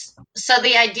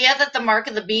the idea that the mark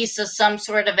of the beast is some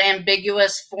sort of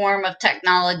ambiguous form of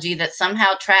technology that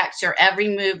somehow tracks your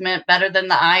every movement better than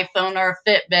the iPhone or a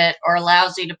Fitbit, or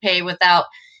allows you to pay without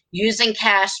using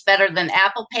cash better than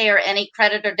Apple Pay or any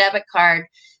credit or debit card,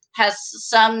 has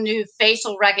some new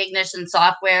facial recognition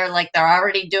software like they're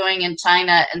already doing in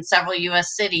China and several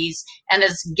U.S. cities, and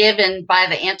is given by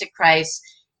the Antichrist.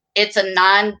 It's a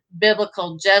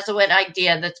non-biblical Jesuit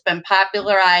idea that's been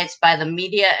popularized by the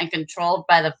media and controlled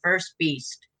by the first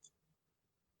beast.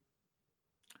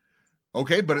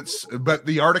 Okay, but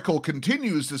the article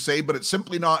continues to say, but it's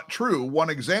simply not true. One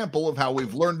example of how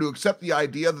we've learned to accept the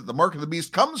idea that the mark of the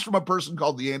beast comes from a person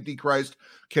called the Antichrist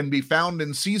can be found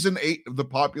in season 8 of the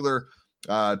popular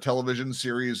television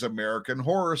series American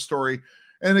Horror Story.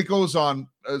 And it goes on.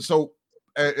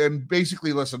 And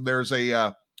basically, listen, there's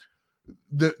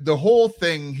the whole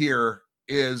thing here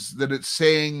is that it's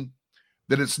saying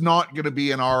that it's not going to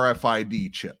be an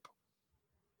RFID chip.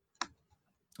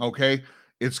 Okay.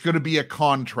 It's going to be a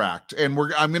contract, and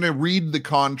I'm going to read the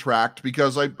contract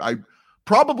because I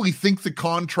probably think the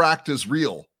contract is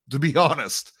real, to be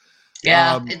honest.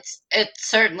 Yeah. It's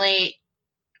certainly,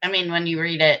 I mean, when you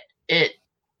read it,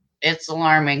 it's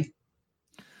alarming.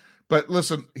 But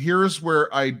listen, here's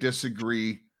where I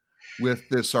disagree with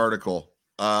this article.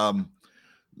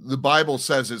 The Bible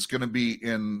says it's going to be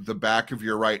in the back of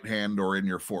your right hand or in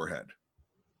your forehead.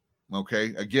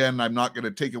 Okay. Again, I'm not going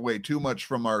to take away too much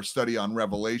from our study on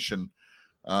Revelation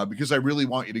because I really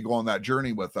want you to go on that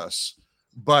journey with us.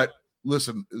 But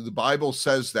listen, the Bible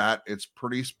says that it's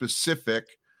pretty specific.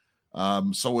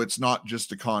 So it's not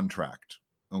just a contract.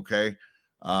 Okay.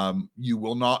 You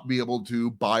will not be able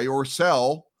to buy or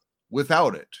sell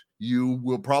without it. You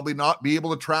will probably not be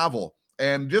able to travel.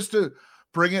 And just to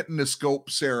bring it into scope,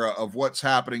 Sarah, of what's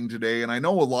happening today, and I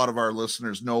know a lot of our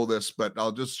listeners know this, but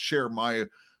I'll just share my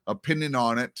opinion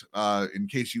on it in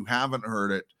case you haven't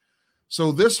heard it.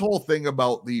 So this whole thing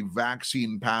about the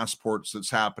vaccine passports that's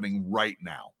happening right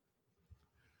now,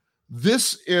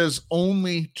 this is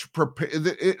only to prepare.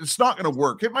 It's not going to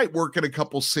work. It might work in a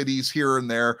couple cities here and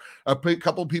there. A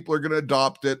couple people are going to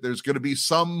adopt it. There's going to be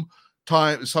some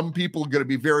people are going to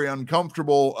be very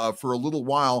uncomfortable for a little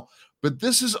while, but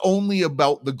this is only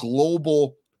about the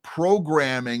global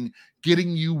programming,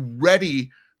 getting you ready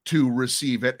to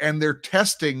receive it. And they're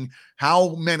testing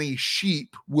how many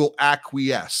sheep will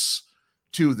acquiesce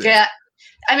to this. Yeah.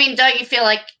 I mean, don't you feel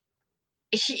like,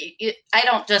 I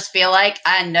don't just feel like,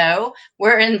 I know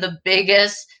we're in the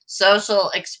biggest social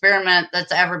experiment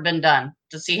that's ever been done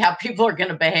to see how people are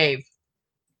going to behave.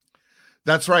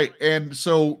 That's right. And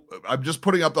so I'm just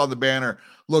putting up on the banner,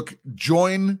 look,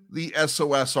 join the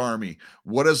SOS Army.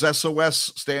 What does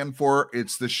SOS stand for?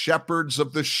 It's the Shepherds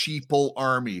of the Sheeple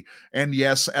Army. And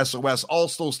yes, SOS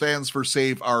also stands for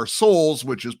Save Our Souls,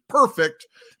 which is perfect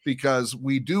because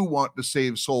we do want to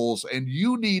save souls. And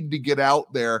you need to get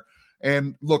out there.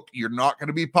 And look, you're not going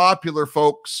to be popular,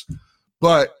 folks,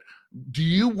 but do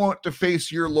you want to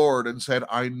face your Lord and said,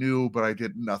 I knew, but I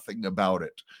did nothing about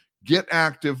it? Get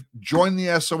active, join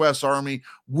the SOS Army.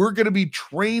 We're going to be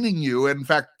training you. In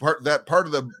fact, part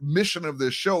of the mission of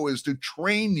this show is to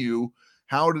train you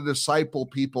how to disciple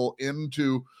people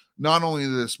into not only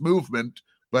this movement,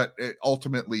 but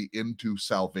ultimately into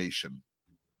salvation.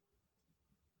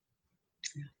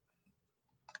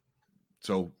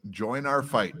 So join our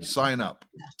fight, sign up.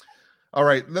 All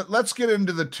right, let's get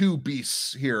into the two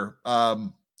beasts here.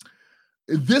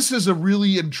 This is a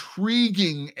really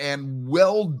intriguing and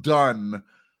well done,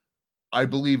 I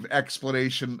believe,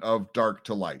 explanation of dark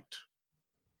to light.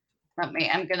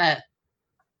 I'm gonna,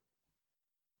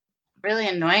 really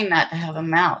annoying not to have a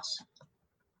mouse.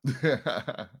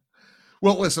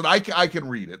 Well, listen, I can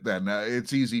read it then.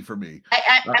 It's easy for me.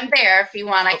 I'm there if you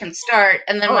want. I can start.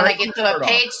 And then when I get to a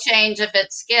page change, if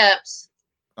it skips.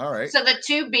 All right. So the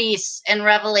two beasts in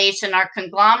Revelation are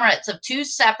conglomerates of two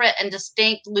separate and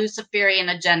distinct Luciferian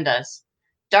agendas.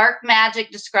 Dark magic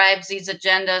describes these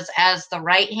agendas as the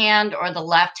right hand or the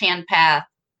left hand path.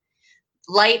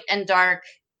 Light and dark,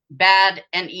 bad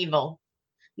and evil.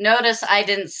 Notice I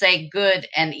didn't say good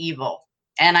and evil.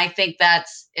 And I think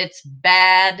it's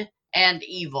bad and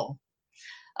evil.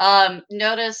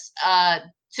 Notice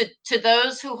to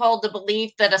those who hold the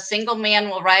belief that a single man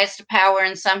will rise to power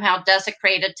and somehow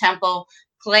desecrate a temple,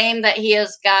 claim that he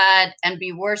is God, and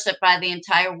be worshipped by the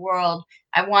entire world,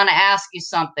 I want to ask you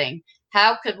something.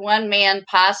 How could one man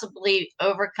possibly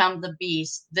overcome the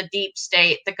beast, the deep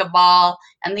state, the cabal,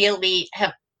 and the elite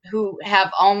who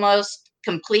have almost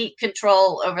complete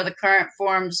control over the current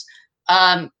forms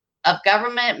of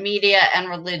government, media, and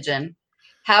religion?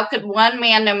 How could one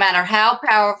man, no matter how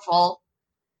powerful,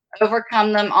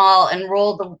 overcome them all and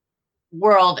rule the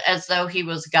world as though he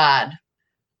was God?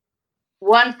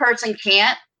 One person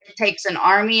can't. It takes an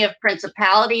army of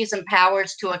principalities and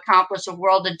powers to accomplish a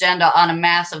world agenda on a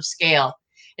massive scale.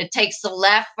 It takes the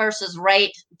left versus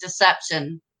right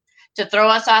deception to throw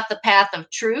us off the path of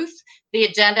truth. The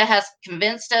agenda has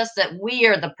convinced us that we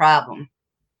are the problem.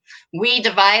 We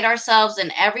divide ourselves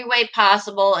in every way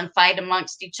possible and fight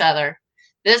amongst each other.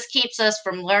 This keeps us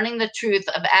from learning the truth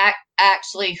of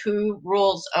actually who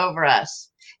rules over us.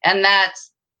 And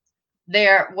that's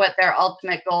what their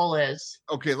ultimate goal is.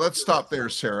 Okay, let's stop there,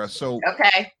 Sarah. So,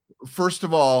 okay. First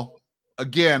of all,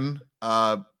 again,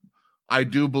 I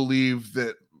do believe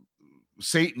that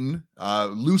Satan,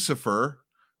 Lucifer,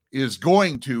 is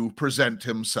going to present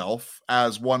himself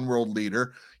as one world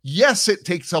leader. Yes, it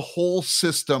takes a whole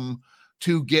system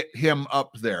to get him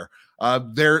up there.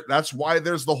 That's why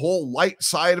there's the whole light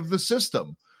side of the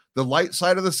system. The light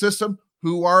side of the system,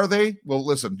 who are they? Well,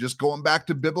 listen, just going back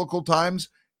to biblical times,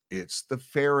 it's the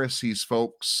Pharisees,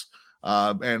 folks.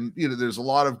 And, there's a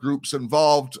lot of groups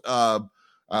involved,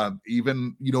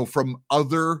 even, from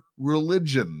other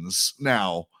religions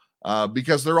now,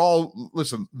 because they're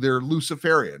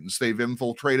Luciferians. They've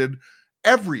infiltrated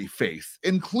every faith,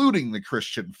 including the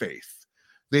Christian faith.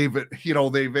 They've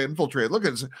infiltrated. Look,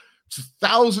 it's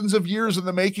thousands of years in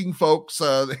the making, folks.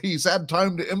 He's had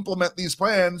time to implement these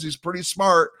plans. He's pretty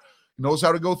smart. He knows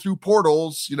how to go through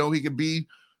portals. He can be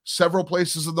several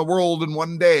places in the world in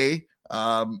one day.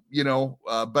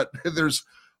 But there's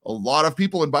a lot of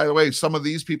people, and by the way, some of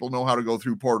these people know how to go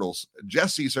through portals.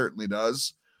 Jesse certainly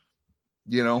does,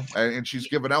 you know, and she's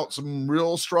given out some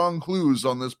real strong clues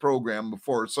on this program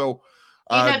before. So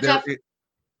Jeff,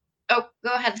 go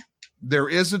ahead. There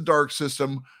is a dark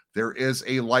system. There is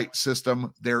a light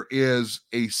system. There is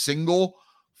a single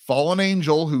fallen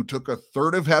angel who took a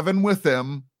third of heaven with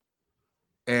him,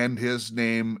 and his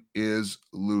name is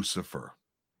Lucifer.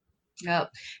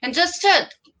 Yep. And just to,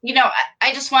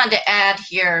 I just wanted to add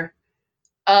here,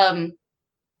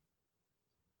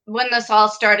 when this all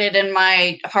started and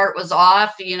my heart was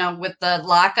off, with the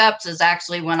lockups is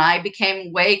actually when I became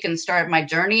awake and started my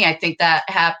journey. I think that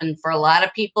happened for a lot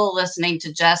of people. Listening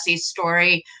to Jesse's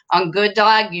story on Good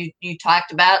Dog, you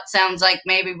talked about, sounds like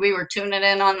maybe we were tuning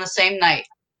in on the same night.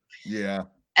 Yeah.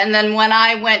 And then when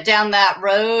I went down that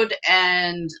road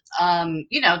and,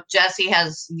 Jesse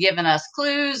has given us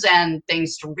clues and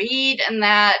things to read and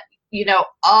that,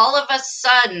 all of a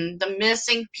sudden the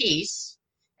missing piece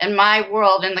in my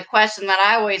world, and the question that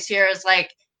I always hear is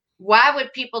like, why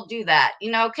would people do that?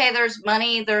 Okay, there's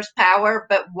money, there's power,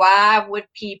 but why would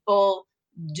people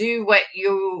do what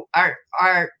you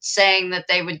are saying that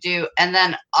they would do? And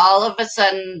then all of a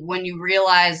sudden, when you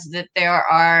realize that there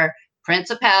are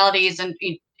principalities and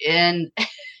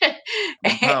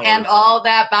and all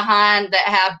that behind that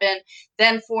have been,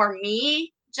 then for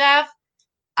me, Jeff,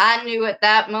 I knew at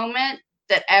that moment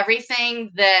that everything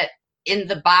that in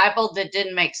the Bible that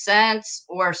didn't make sense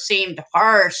or seemed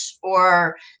harsh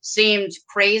or seemed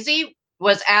crazy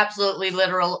was absolutely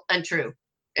literal and true.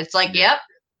 It's like, yep.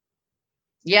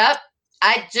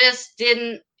 I just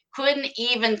couldn't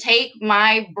even take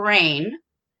my brain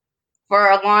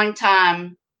for a long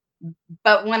time.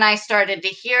 But when I started to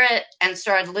hear it and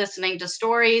started listening to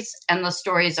stories, and the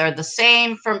stories are the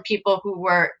same from people who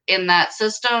were in that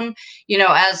system,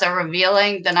 as they're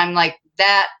revealing, then I'm like,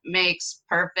 that makes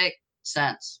perfect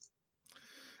sense.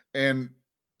 And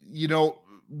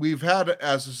we've had,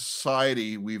 as a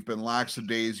society, we've been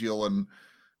lackadaisical, and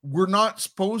we're not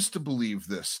supposed to believe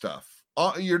this stuff.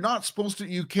 You're not supposed to.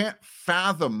 You can't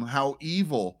fathom how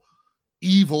evil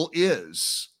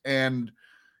is. And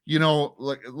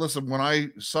listen, when I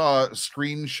saw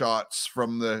screenshots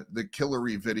from the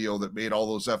Killary video that made all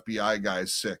those FBI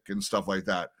guys sick and stuff like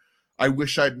that, I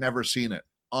wish I'd never seen it.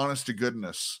 Honest to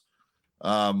goodness.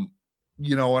 And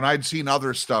I'd seen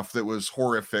other stuff that was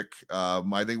horrific.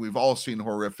 I think we've all seen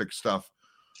horrific stuff.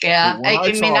 Yeah,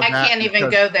 I can't even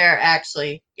go there,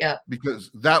 actually. Yeah, because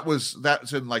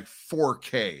that's in like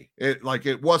 4K.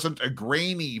 It wasn't a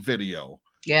grainy video.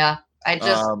 Yeah, I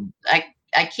just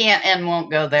I can't and won't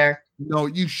go there. No,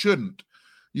 you shouldn't.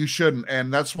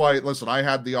 And that's why, listen, I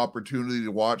had the opportunity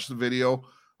to watch the video.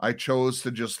 I chose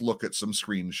to just look at some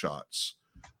screenshots.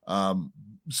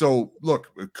 So look,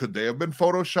 could they have been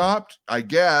photoshopped? I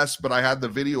guess, but I had the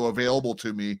video available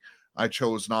to me. I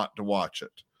chose not to watch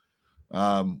it.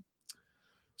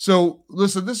 So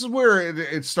listen, this is where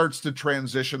it starts to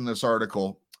transition, this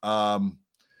article.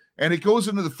 And it goes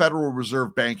into the Federal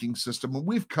Reserve banking system. And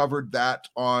we've covered that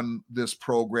on this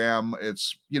program.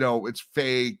 It's, it's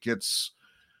fake. It's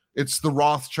the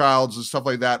Rothschilds and stuff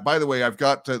like that. By the way,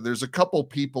 there's a couple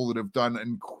people that have done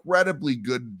incredibly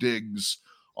good digs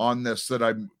on this that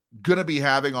I'm going to be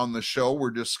having on the show.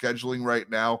 We're just scheduling right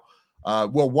now.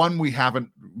 One we haven't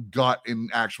got in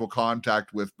actual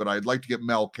contact with, but I'd like to get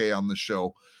Mel K on the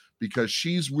show because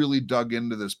she's really dug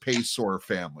into this Paysor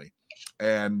family.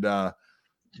 And,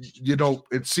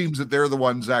 it seems that they're the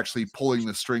ones actually pulling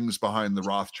the strings behind the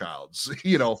Rothschilds,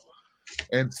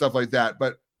 and stuff like that.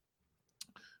 But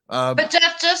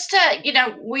Jeff, just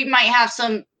to, we might have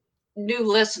some new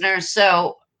listeners.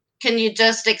 So can you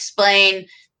just explain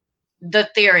the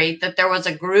theory that there was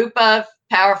a group of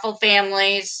powerful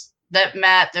families that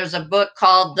met? There's a book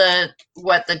called The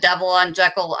Devil on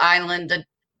Jekyll Island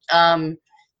and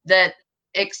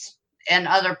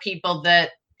other people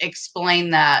that explain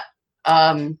that.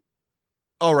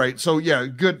 All right. So yeah,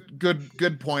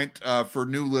 good point for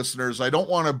new listeners. I don't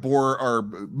want to bore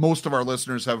most of our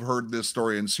listeners have heard this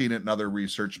story and seen it in other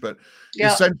research, but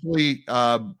essentially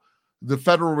the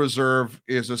Federal Reserve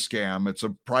is a scam. It's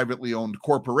a privately owned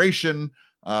corporation.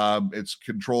 It's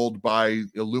controlled by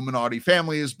Illuminati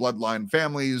families, bloodline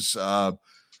families.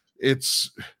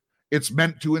 It's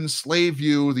meant to enslave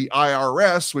you. The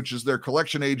IRS, which is their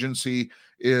collection agency,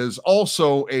 is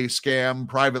also a scam,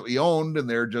 privately owned, and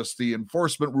they're just the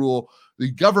enforcement rule. The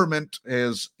government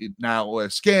is now a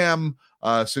scam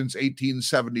since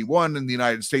 1871 in the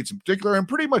United States in particular, and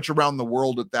pretty much around the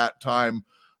world at that time.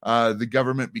 The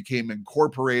government became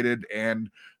incorporated,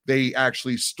 and they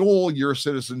actually stole your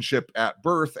citizenship at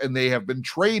birth, and they have been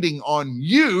trading on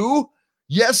you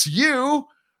Yes, you.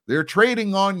 They're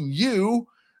trading on you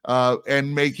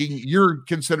and you're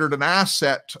considered an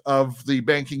asset of the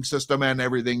banking system, and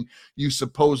everything you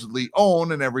supposedly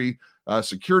own and every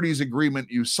securities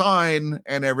agreement you sign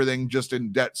and everything just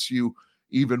indebts you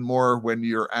even more when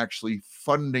you're actually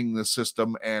funding the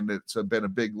system, and it's been a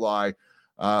big lie.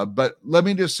 But let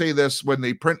me just say this: when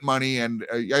they print money, and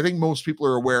I think most people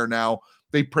are aware now,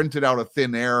 they print it out of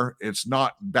thin air. It's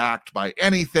not backed by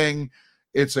anything.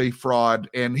 It's a fraud.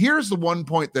 And here's the one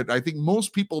point that I think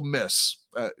most people miss,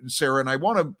 Sarah, and I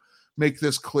want to make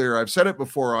this clear. I've said it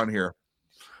before on here.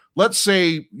 Let's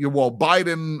say,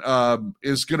 Biden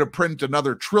is going to print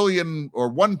another trillion or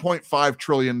 $1.5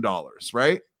 trillion,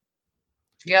 right?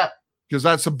 Yeah. Because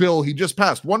that's a bill he just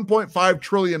passed, $1.5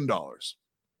 trillion.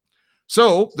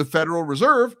 So the Federal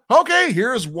Reserve, okay,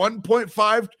 here's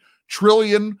 1.5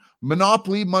 trillion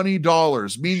monopoly money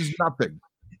dollars, means nothing.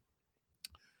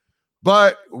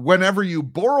 But whenever you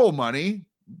borrow money,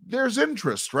 there's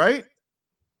interest, right?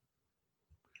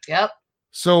 Yep.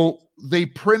 So they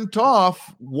print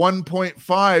off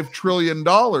 $1.5 trillion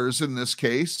in this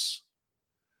case.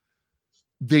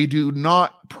 They do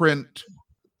not print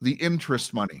the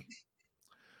interest money.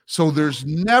 So there's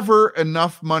never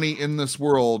enough money in this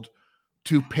world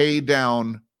to pay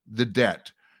down the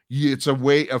debt. It's a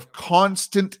way of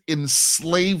constant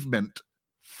enslavement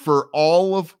for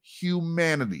all of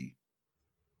humanity.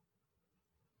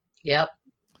 Yep.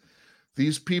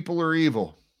 These people are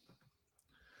evil.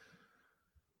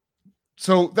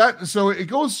 So it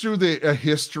goes through the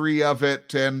history of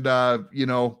it. And,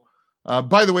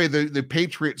 by the way, the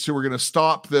Patriots who were going to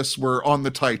stop this were on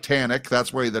the Titanic.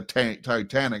 That's why the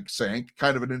Titanic sank.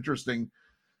 Kind of an interesting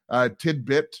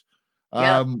tidbit.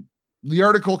 Yep. The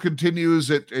article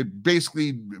continues. It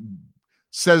basically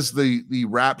says the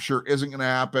rapture isn't going to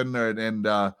happen.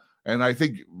 And I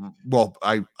think,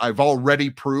 I've already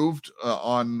proved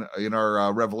in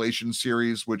our Revelation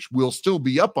series, which will still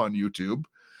be up on YouTube,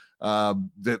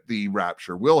 that the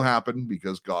rapture will happen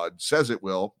because God says it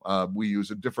will. We use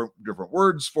different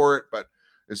words for it, but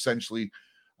essentially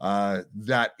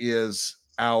that is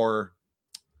our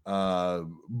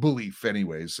belief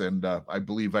anyways. And I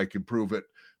believe I can prove it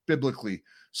biblically.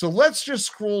 So let's just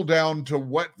scroll down to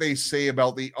what they say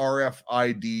about the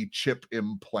RFID chip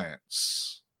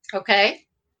implants. Okay.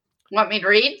 Want me to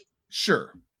read?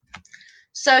 Sure.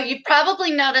 So you probably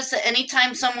notice that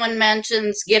anytime someone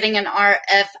mentions getting an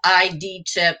RFID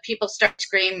chip, people start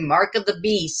screaming "Mark of the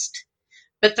Beast."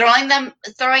 But throwing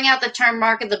out the term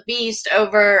 "Mark of the Beast"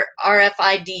 over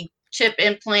RFID chip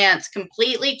implants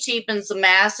completely cheapens the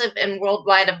massive and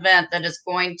worldwide event that is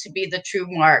going to be the true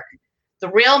mark. The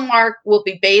real mark will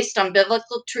be based on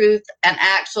biblical truth and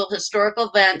actual historical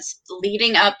events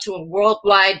leading up to a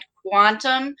worldwide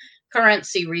quantum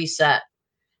currency reset.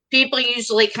 People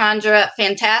usually conjure up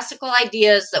fantastical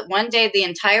ideas that one day the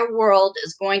entire world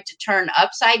is going to turn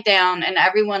upside down and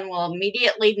everyone will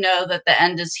immediately know that the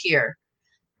end is here.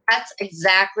 That's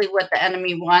exactly what the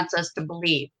enemy wants us to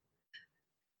believe.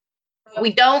 But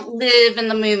we don't live in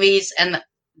the movies and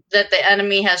that the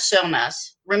enemy has shown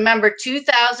us. Remember,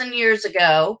 2,000 years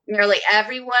ago, nearly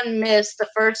everyone missed the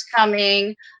first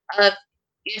coming of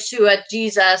Yeshua,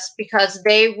 Jesus, because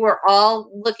they were all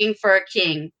looking for a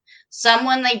king,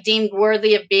 someone they deemed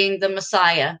worthy of being the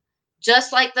Messiah.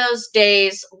 Just like those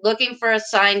days, looking for a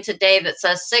sign today that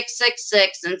says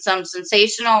 666 and some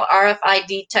sensational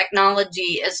RFID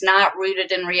technology is not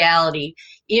rooted in reality,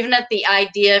 even if the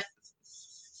idea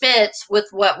fits with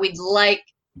what we'd like,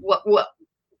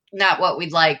 not what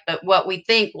we'd like, but what we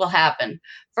think will happen.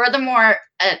 Furthermore,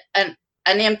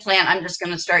 an implant, I'm just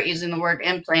going to start using the word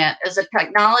implant, is a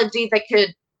technology that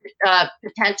could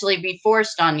potentially be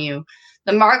forced on you.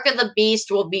 The mark of the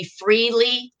beast will be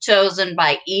freely chosen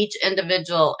by each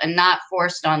individual and not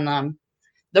forced on them.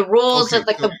 The rules of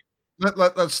the...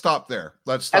 Let's stop there.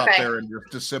 Let's stop there and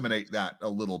just disseminate that a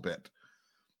little bit.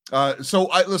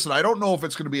 Listen, I don't know if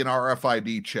it's going to be an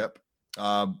RFID chip.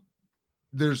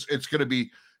 It's going to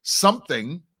be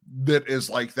something that is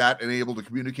like that and able to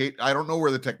communicate. I don't know where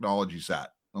the technology's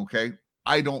at. Okay.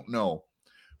 I don't know,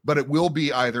 but it will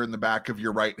be either in the back of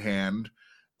your right hand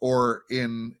or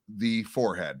in the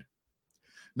forehead.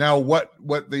 Now, what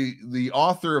the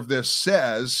author of this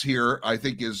says here, I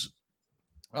think is,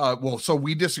 so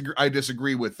we disagree. I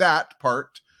disagree with that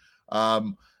part.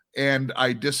 And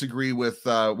I disagree with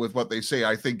what they say.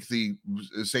 I think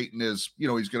Satan is,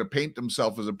 he's going to paint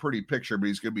himself as a pretty picture, but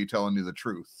he's going to be telling you the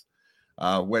truth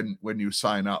when you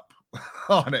sign up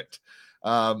on it.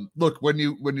 Look, when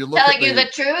you look telling you the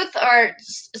truth, or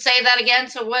say that again.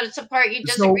 So what's the part you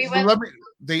disagree with?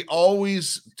 They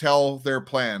always tell their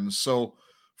plans. So,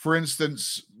 for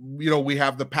instance, we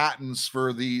have the patents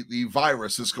for the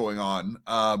viruses going on.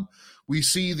 We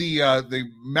see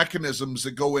the mechanisms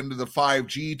that go into the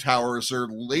 5G towers are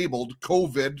labeled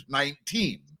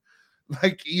COVID-19.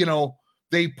 Like,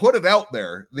 they put it out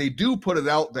there. They do put it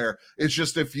out there. It's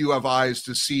just if you have eyes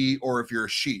to see, or if you're a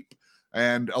sheep.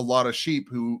 And a lot of sheep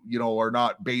who, are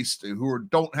not based, who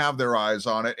don't have their eyes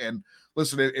on it. And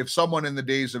listen, if someone in the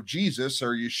days of Jesus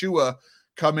or Yeshua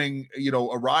coming,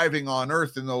 arriving on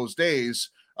earth in those days,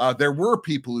 there were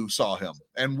people who saw him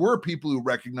and were people who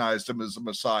recognized him as the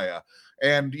Messiah.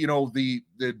 And, the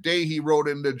day he rode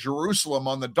into Jerusalem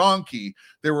on the donkey,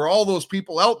 there were all those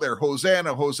people out there,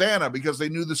 Hosanna, Hosanna, because they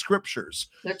knew the scriptures.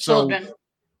 So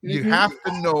you have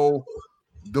to know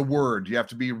the word. You have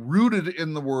to be rooted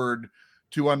in the word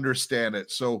to understand it.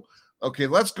 So, okay,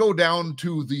 let's go down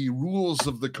to the rules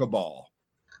of the cabal.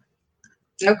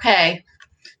 Okay.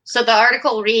 So the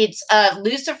article reads,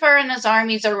 Lucifer and his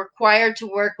armies are required to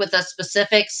work with a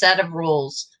specific set of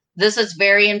rules. This is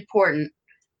very important.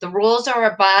 The rules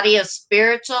are a body of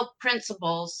spiritual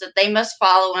principles that they must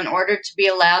follow in order to be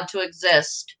allowed to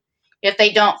exist. If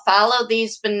they don't follow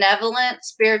these benevolent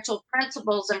spiritual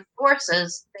principles and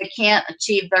forces, they can't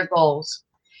achieve their goals.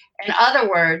 In other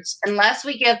words, unless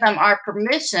we give them our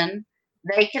permission,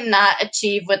 they cannot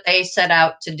achieve what they set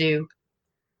out to do.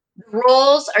 The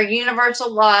rules are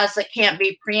universal laws that can't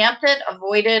be preempted,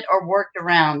 avoided, or worked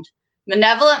around.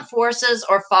 Benevolent forces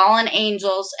or fallen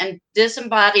angels and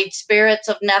disembodied spirits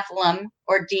of Nephilim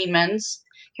or demons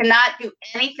cannot do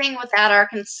anything without our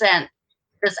consent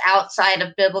that's outside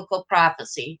of biblical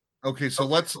prophecy. Okay, so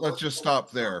let's just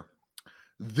stop there.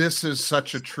 This is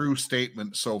such a true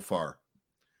statement so far.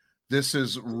 This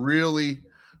is really,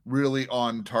 really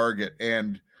on target.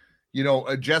 And,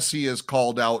 Jesse is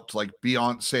called out like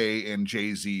Beyonce and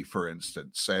Jay-Z, for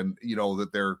instance, and,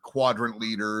 that they're quadrant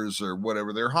leaders or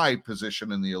whatever, their high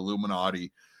position in the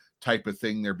Illuminati type of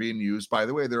thing. They're being used. By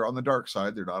the way, they're on the dark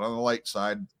side. They're not on the light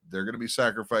side. They're going to be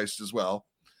sacrificed as well.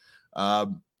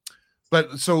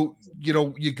 But so,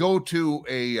 you go to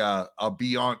a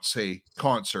Beyonce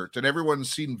concert and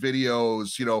everyone's seen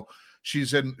videos,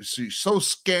 she's so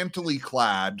scantily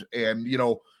clad. And,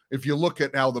 if you look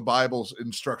at how the Bible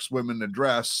instructs women to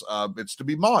dress, it's to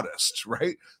be modest,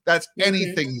 right? That's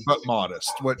anything but modest,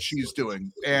 what she's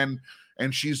doing. And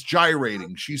she's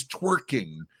gyrating, she's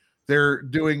twerking. They're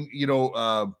doing,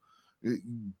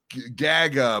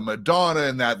 Gaga, Madonna,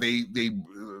 and that they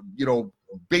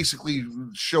basically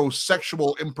show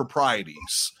sexual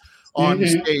improprieties on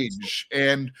stage,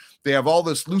 and they have all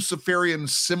this Luciferian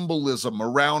symbolism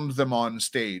around them on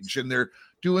stage, and they're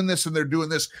doing this and they're doing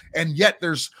this, and yet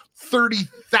there's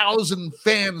 30,000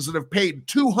 fans that have paid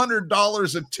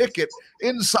 $200 a ticket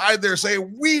inside there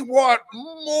saying, we want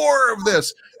more of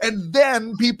this. And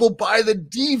then people buy the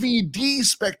DVD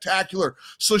spectacular,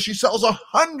 so she sells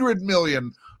 100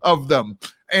 million of them,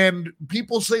 and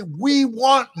people say, we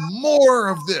want more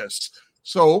of this.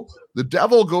 So the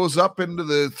devil goes up into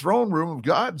the throne room of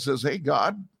God and says, hey,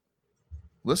 God,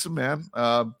 listen, man,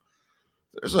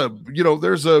 there's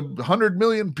 100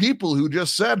 million people who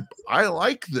just said, I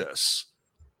like this.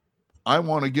 I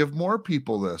want to give more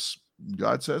people this.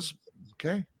 God says,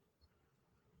 okay.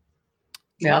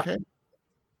 Yeah. Okay.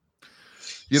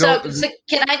 So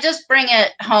can I just bring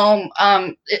it home?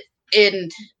 And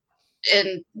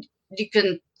you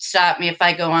can stop me if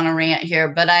I go on a rant here,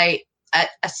 but I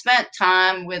spent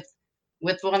time with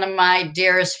one of my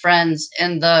dearest friends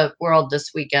in the world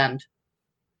this weekend.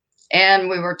 And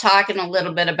we were talking a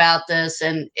little bit about this,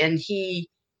 and he,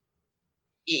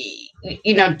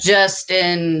 just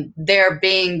in there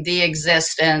being the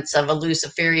existence of a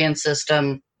Luciferian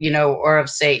system, or of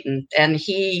Satan. And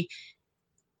he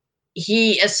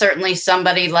is certainly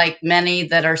somebody like many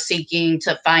that are seeking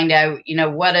to find out,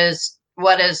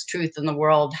 what is truth in the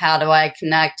world? How do I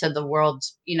connect to the world,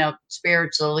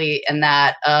 spiritually, and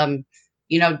that,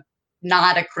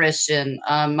 not a Christian.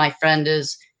 My friend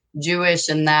is Jewish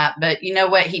and that, but you know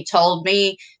what he told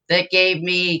me that gave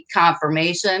me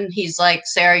confirmation? He's like,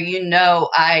 Sarah,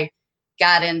 I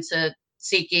got into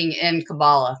seeking in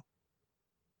Kabbalah.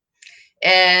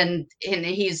 And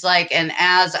he's like, and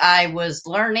as I was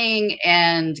learning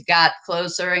and got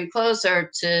closer and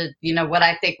closer to, what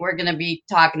I think we're going to be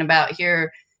talking about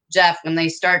here, Jeff, when they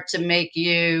start to make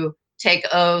you take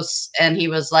oaths, and he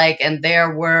was like, and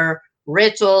there were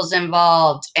rituals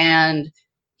involved, and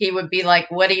he would be like,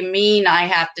 what do you mean I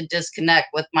have to disconnect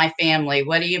with my family?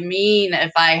 What do you mean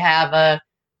if I have a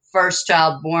first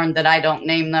child born that I don't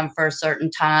name them for a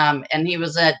certain time? And he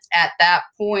was at that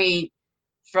point,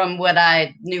 from what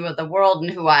I knew of the world and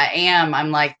who I am,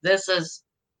 I'm like, this is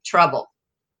trouble.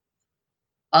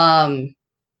 And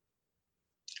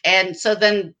so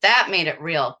then that made it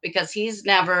real, because he's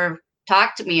never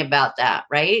talked to me about that,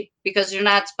 right? Because you're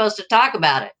not supposed to talk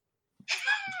about it.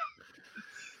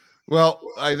 Well,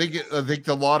 I think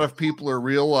a lot of people are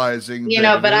realizing,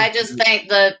 but I just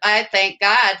I thank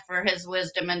God for his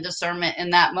wisdom and discernment in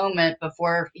that moment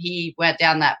before he went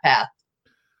down that path.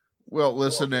 Well,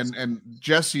 listen, and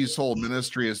Jesse's whole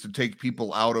ministry is to take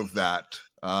people out of that.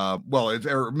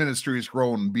 Her ministry has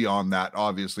grown beyond that,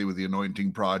 obviously, with the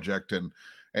Anointing Project,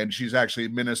 and she's actually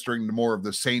ministering to more of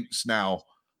the saints now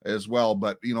as well.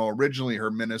 But originally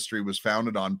her ministry was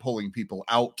founded on pulling people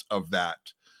out of that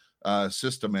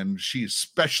system, and she's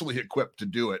specially equipped to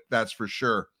do it. That's for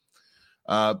sure.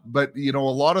 But a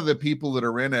lot of the people that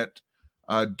are in it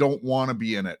don't want to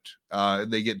be in it.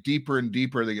 They get deeper and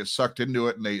deeper. They get sucked into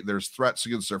it, and there's threats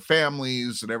against their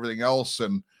families and everything else.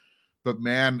 But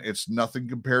man, it's nothing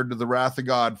compared to the wrath of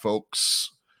God, folks.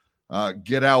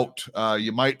 Get out.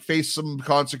 You might face some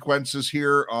consequences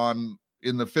here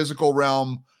in the physical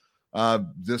realm.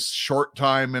 This short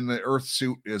time in the earth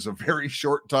suit is a very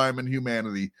short time in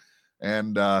humanity,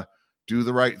 and do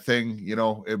the right thing.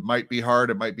 It might be hard.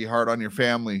 It might be hard on your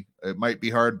family. It might be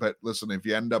hard, but listen, if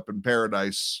you end up in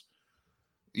paradise,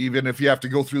 even if you have to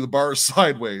go through the bars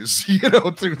sideways,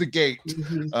 through the gate,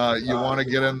 you want to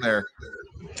get in there.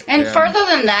 And further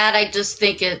than that, I just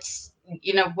think it's, I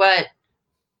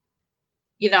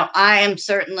am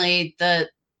certainly the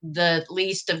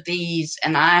least of these,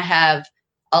 and I have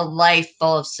a life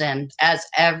full of sin, as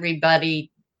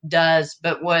everybody does.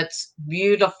 But what's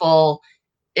beautiful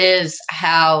is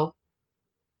how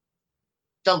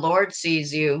the Lord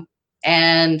sees you.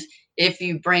 And if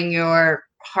you bring your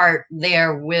heart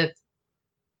there with,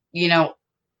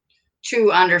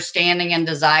 true understanding and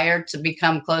desire to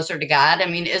become closer to God. I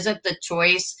mean, isn't the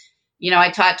choice, I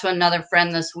talked to another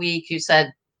friend this week who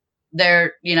said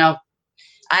I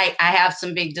have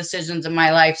some big decisions in my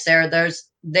life, Sarah.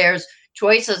 There's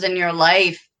choices in your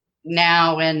life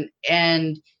now. And,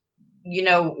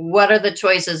 what are the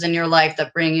choices in your life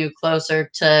that bring you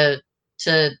closer to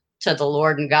the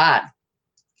Lord and God,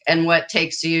 and what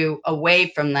takes you away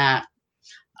from that?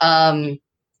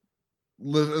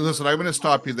 Listen, I'm going to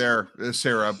stop you there,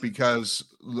 Sarah, because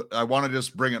I want to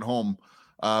just bring it home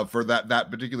for that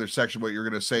particular section, what you're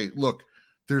going to say. Look,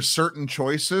 there's certain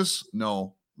choices.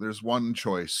 No, there's one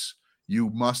choice. You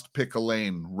must pick a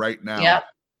lane right now. Yep.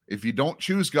 If you don't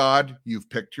choose God, you've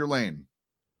picked your lane.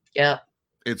 Yeah.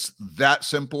 It's that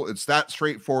simple. It's that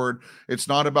straightforward. It's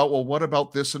not about, well, what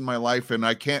about this in my life? And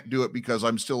I can't do it because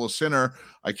I'm still a sinner.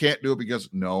 I can't do it because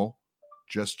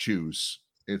just choose.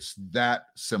 It's that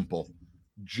simple.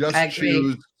 Just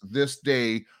choose this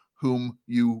day whom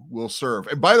you will serve.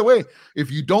 And by the way, if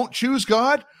you don't choose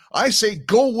God, I say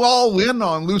go all in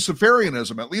on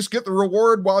Luciferianism. At least get the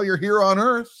reward while you're here on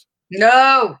earth.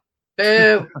 No.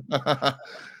 Boo.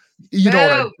 You know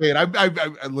what I'm saying?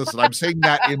 I listen, I'm saying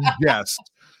that in jest.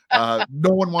 No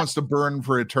one wants to burn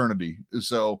for eternity.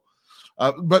 So,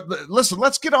 but listen,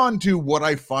 let's get on to what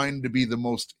I find to be the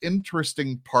most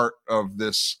interesting part of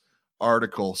this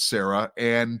article, Sarah.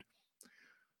 And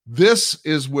this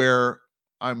is where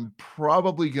I'm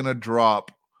probably going to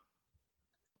drop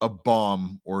a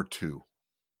bomb or two.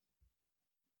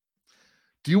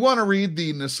 Do you want to read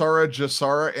the Nosara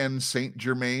Jasara and Saint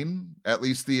Germain, at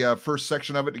least the first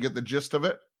section of it, to get the gist of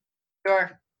it?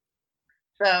 Sure.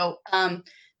 So,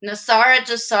 Nosara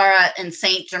Jasara and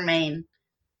Saint Germain.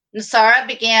 Nosara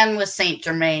began with Saint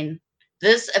Germain.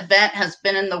 This event has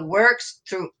been in the works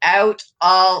throughout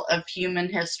all of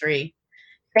human history.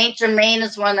 Saint Germain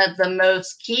is one of the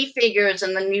most key figures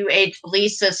in the New Age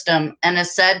belief system and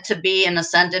is said to be an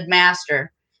ascended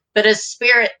master, but his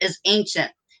spirit is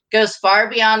ancient, goes far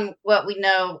beyond what we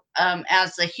know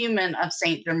as the human of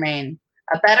Saint Germain.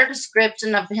 A better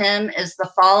description of him is the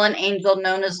fallen angel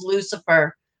known as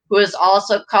Lucifer, who is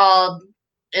also called,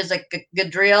 is it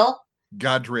Gadriel?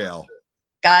 Gadriel.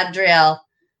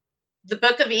 The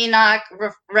Book of Enoch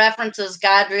references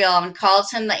Gadriel and calls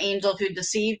him the angel who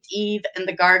deceived Eve in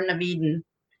the Garden of Eden.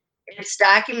 It's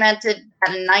documented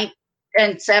that in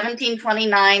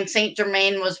 1729, Saint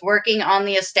Germain was working on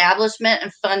the establishment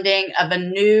and funding of a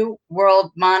new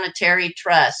world monetary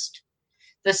trust.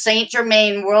 The Saint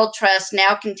Germain World Trust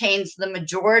now contains the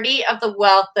majority of the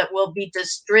wealth that will be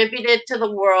distributed to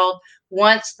the world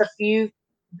once the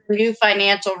new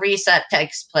financial reset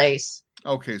takes place.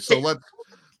 Okay, so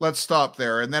let's stop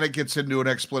there. And then it gets into an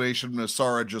explanation of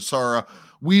Nosara Jasara.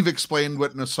 We've explained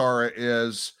what Nosara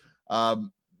is.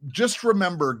 Just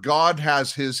remember, God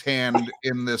has his hand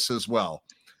in this as well.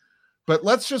 But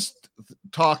let's just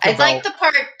talk I like the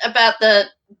part about the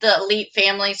the elite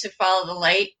families who follow the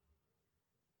light?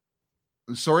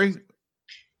 Sorry?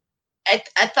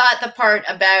 I thought the part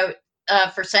about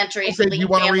for centuries. Okay, do you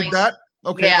want to read that?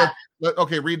 Okay, yeah.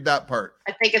 Okay, read that part.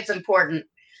 I think it's important.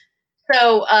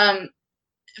 So,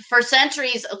 for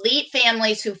centuries, elite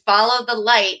families who follow the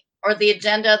light or the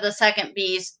agenda of the second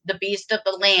beast, the beast of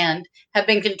the land, have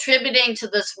been contributing to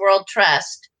this world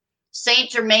trust. Saint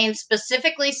Germain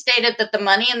specifically stated that the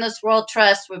money in this world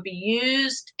trust would be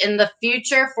used in the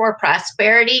future for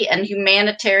prosperity and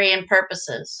humanitarian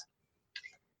purposes.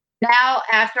 Now,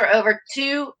 after over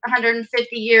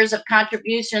 250 years of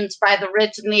contributions by the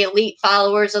rich and the elite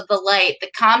followers of the light, the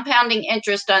compounding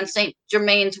interest on Saint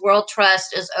Germain's World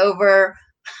Trust is over.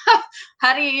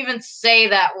 How do you even say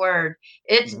that word?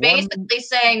 It's basically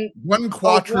saying one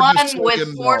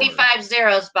with 45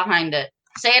 zeros behind it.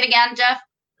 Say it again, Jeff.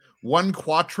 $1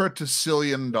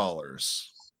 quadrillion.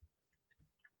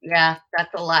 Yeah,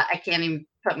 that's a lot. I can't even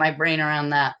put my brain around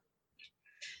that.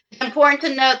 It's important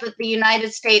to note that the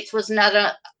United States was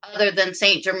none other than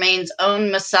Saint Germain's own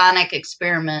Masonic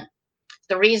experiment.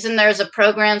 The reason there's a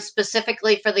program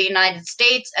specifically for the United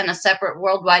States and a separate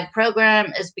worldwide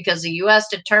program is because the U.S.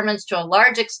 determines to a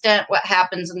large extent what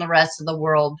happens in the rest of the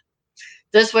world.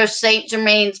 This was Saint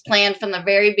Germain's plan from the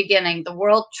very beginning. The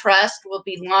World Trust will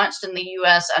be launched in the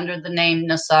U.S. under the name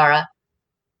NESARA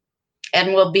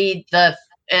and will be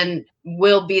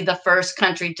the first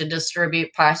country to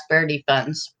distribute prosperity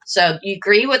funds. So you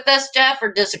agree with this, Jeff,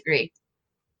 or disagree?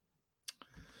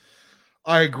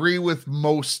 I agree with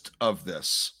most of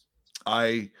this.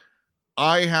 I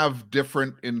have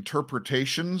different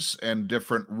interpretations and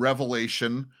different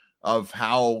revelation of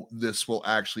how this will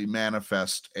actually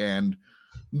manifest, and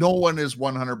no one is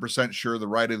 100% sure. The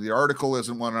writer of the article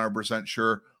isn't 100%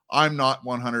 sure. I'm not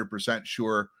 100%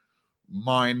 sure.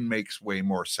 Mine makes way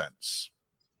more sense.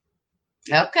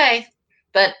 Okay,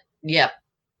 but yeah.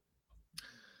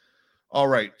 All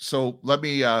right, so let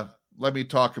me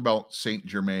talk about Saint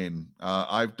Germain.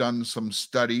 I've done some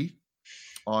study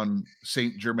on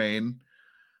Saint Germain,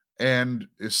 and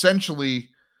essentially,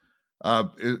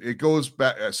 it goes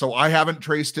back. So I haven't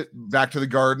traced it back to the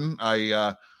garden.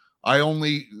 I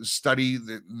only study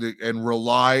and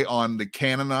rely on the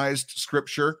canonized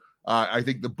scripture. I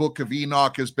think the Book of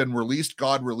Enoch has been released.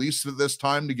 God released it this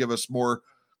time to give us more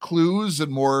clues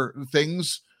and more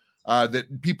things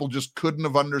that people just couldn't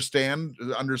have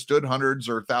understood hundreds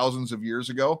or thousands of years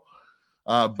ago.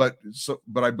 But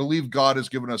I believe God has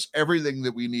given us everything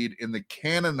that we need in the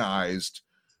canonized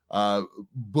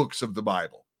books of the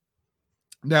Bible.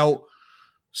 Now,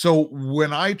 so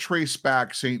when I trace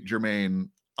back Saint Germain,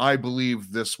 I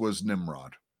believe this was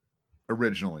Nimrod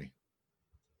originally.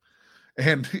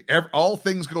 And all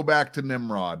things go back to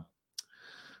Nimrod.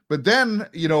 But then,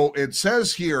 it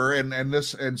says here,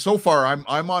 and so far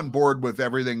I'm on board with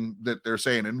everything that they're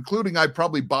saying, including I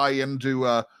probably buy into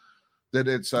that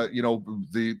it's a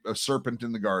serpent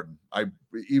in the garden. I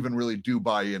even really do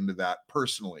buy into that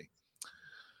personally.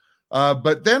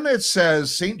 But then it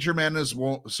says Saint Germain is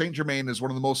one of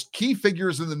the most key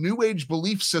figures in the New Age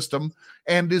belief system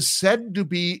and is said to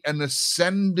be an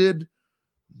ascended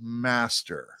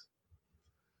master.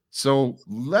 So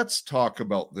let's talk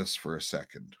about this for a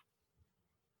second.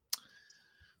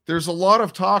 There's a lot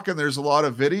of talk and there's a lot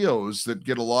of videos that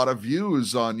get a lot of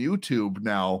views on YouTube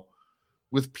now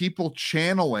with people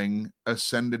channeling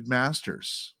ascended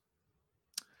masters.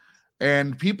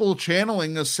 And people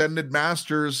channeling ascended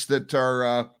masters that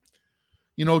are,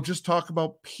 just talk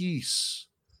about peace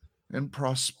and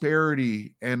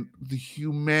prosperity and the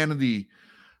humanity.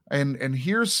 And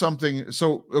here's something.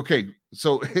 So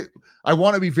I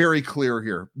want to be very clear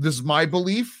here. This is my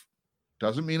belief.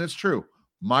 Doesn't mean it's true.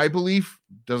 My belief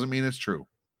doesn't mean it's true.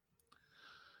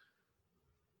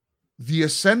 The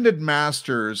ascended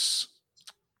masters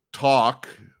talk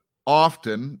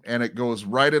often, and it goes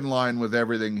right in line with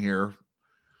everything here,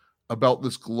 about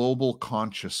this global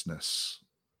consciousness.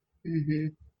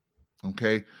 Mm-hmm.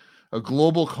 Okay, a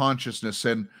global consciousness,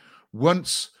 and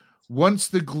once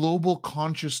the global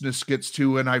consciousness gets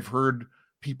to, and I've heard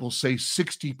people say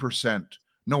 60%,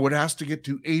 no, it has to get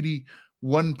to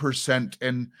 81%,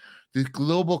 and the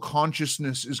global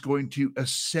consciousness is going to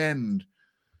ascend.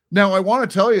 Now, I want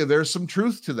to tell you, there's some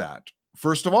truth to that.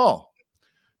 First of all,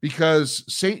 because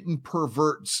Satan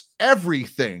perverts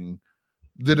everything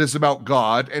that is about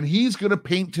God, and he's going to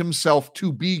paint himself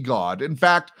to be God. In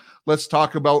fact, let's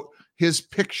talk about his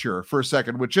picture for a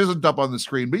second, which isn't up on the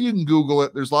screen, but you can Google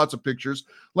it. There's lots of pictures.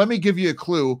 Let me give you a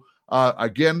clue.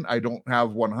 Again, I don't have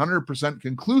 100%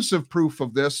 conclusive proof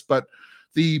of this, but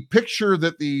the picture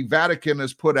that the Vatican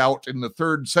has put out in the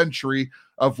 3rd century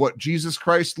of what Jesus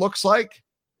Christ looks like,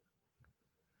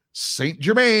 Saint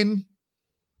Germain.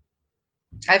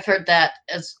 I've heard that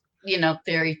as,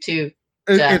 theory too.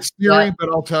 It's theory, but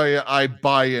I'll tell you, I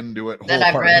buy into it that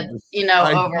I've read,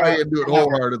 I buy into it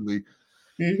wholeheartedly.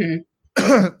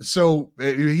 Mm-hmm. So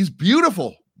he's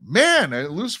beautiful. Man,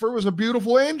 Lucifer was a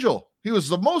beautiful angel. He was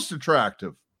the most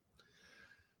attractive.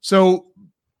 So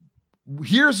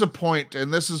here's a point,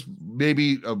 and this is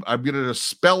maybe, I'm going to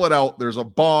spell it out. There's a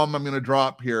bomb I'm going to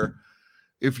drop here.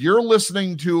 If you're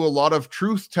listening to a lot of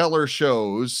truth teller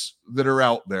shows that are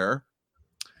out there,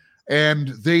 and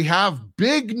they have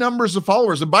big numbers of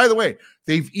followers, and by the way,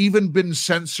 they've even been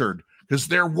censored because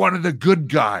they're one of the good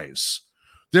guys.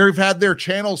 They've had their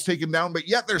channels taken down, but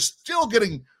yet they're still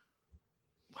getting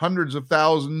hundreds of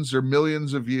thousands or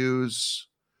millions of views.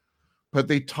 But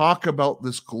they talk about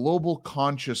this global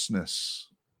consciousness.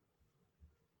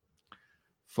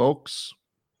 Folks,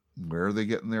 where are they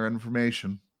getting their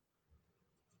information?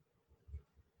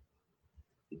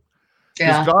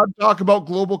 Yeah. Does God talk about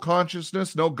global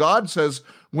consciousness? No, God says,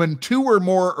 when two or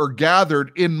more are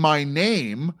gathered in my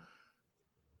name.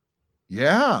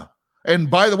 Yeah.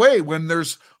 And by the way, when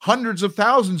there's hundreds of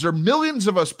thousands or millions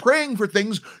of us praying for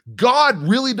things, God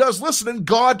really does listen and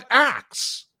God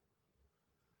acts.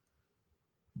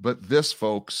 But this,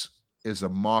 folks, is a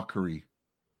mockery.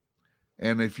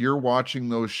 And if you're watching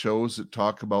those shows that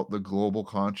talk about the global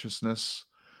consciousness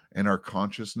and our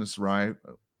consciousness, right?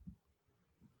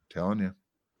 Telling you,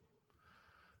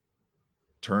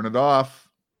 turn it off.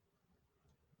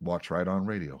 Watch Right On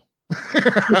Radio.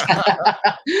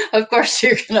 Of course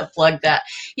you're gonna plug that.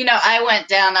 I went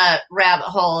down a rabbit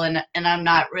hole, and I'm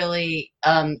not really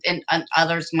and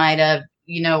others might have.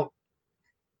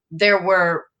 There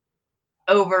were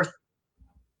over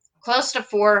close to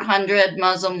 400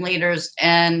 Muslim leaders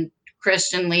and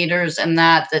Christian leaders and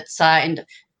that signed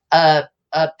a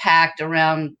pact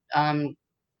around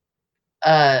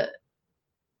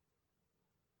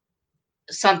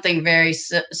something very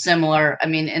similar. I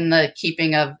mean, in the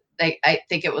keeping of, I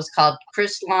think it was called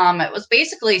Chrislam. It was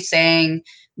basically saying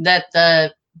that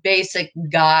the basic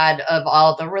God of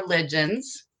all the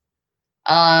religions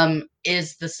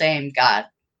is the same God.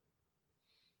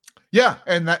 Yeah,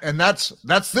 and that's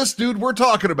this dude we're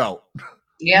talking about.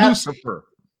 Yeah, Lucifer.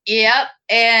 Yep,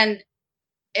 and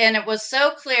it was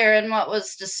so clear. And what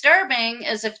was disturbing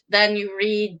is if then you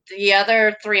read the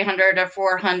other 300 or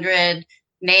 400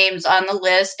 names on the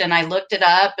list, and I looked it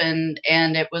up, and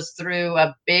it was through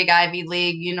a big Ivy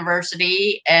League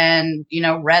university, and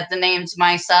read the names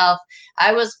myself.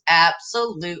 I was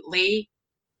absolutely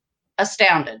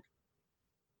astounded.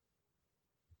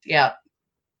 Yep.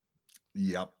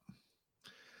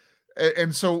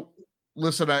 And so,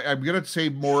 listen, I'm going to say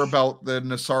more about the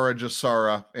Nasara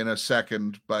Jasara in a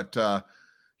second, but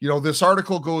this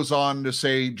article goes on to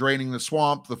say draining the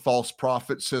swamp, the false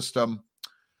prophet system.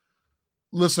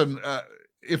 Listen,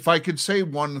 if I could say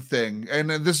one thing, and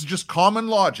this is just common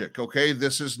logic, okay?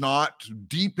 This is not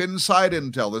deep inside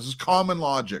intel. This is common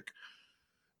logic.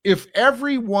 If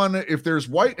there's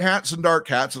white hats and dark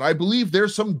hats, and I believe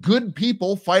there's some good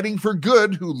people fighting for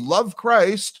good who love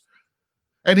Christ,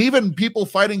 and even people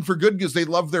fighting for good because they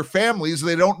love their families,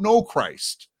 they don't know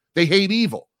Christ. They hate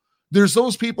evil. There's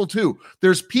those people too.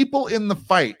 There's people in the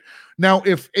fight. Now,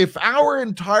 if our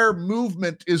entire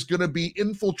movement is going to be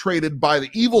infiltrated by the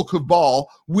evil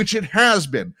cabal, which it has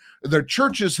been, the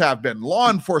churches have been, law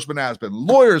enforcement has been,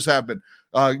 lawyers have been,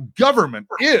 government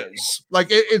is, like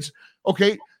it's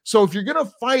okay. So if you're going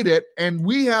to fight it, and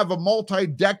we have a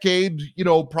multi-decade,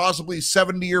 possibly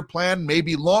 70-year plan,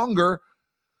 maybe longer,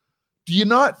 do you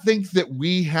not think that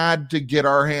we had to get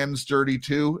our hands dirty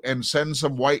too and send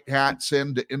some white hats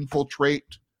in to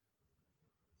infiltrate?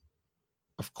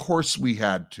 Of course we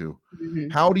had to. Mm-hmm.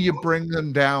 How do you bring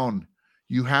them down?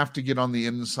 You have to get on the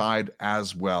inside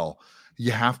as well.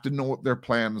 You have to know what their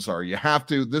plans are.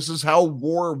 This is how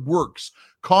war works.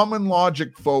 Common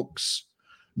logic, folks.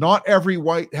 Not every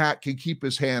white hat can keep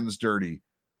his hands dirty.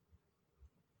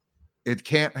 It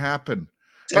can't happen.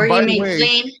 Or you mean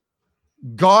clean?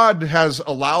 God has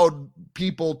allowed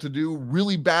people to do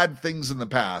really bad things in the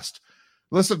past.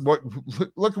 Listen,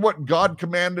 look at what God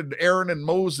commanded Aaron and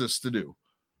Moses to do.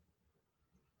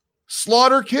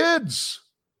 Slaughter kids.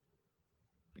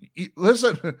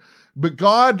 Listen, but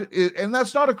God, and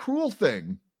that's not a cruel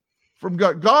thing from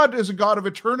God. God is a God of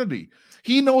eternity.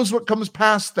 He knows what comes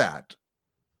past that.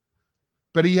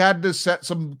 But he had to set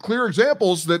some clear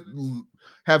examples that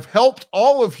have helped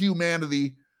all of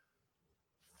humanity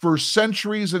for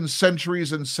centuries and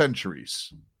centuries and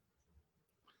centuries.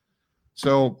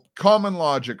 So, common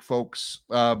logic, folks.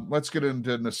 Let's get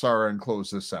into Nasara and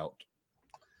close this out.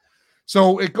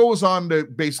 So it goes on to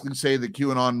basically say the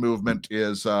QAnon movement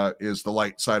is the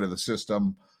light side of the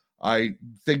system. I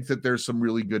think that there's some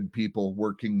really good people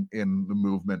working in the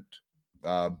movement.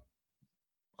 I'll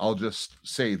just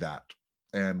say that,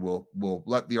 and we'll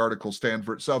let the article stand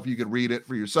for itself. You can read it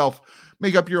for yourself,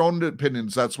 make up your own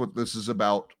opinions. That's what this is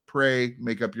about. Pray,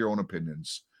 make up your own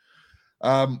opinions.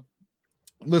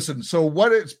 Listen, so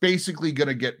what it's basically going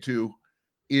to get to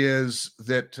is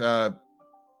that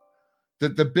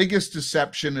that the biggest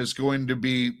deception is going to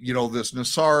be, this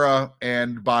NESARA,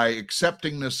 and by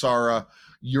accepting NESARA,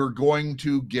 you're going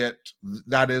to get,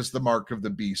 that is the mark of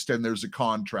the beast, and there's a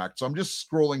contract. So I'm just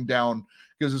scrolling down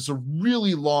because it's a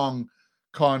really long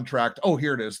contract. Oh,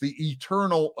 here it is, the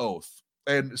eternal oath.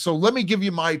 And so let me give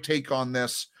you my take on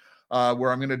this,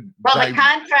 where I'm going to. Well, the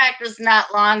contract was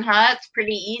not long, huh? It's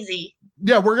pretty easy.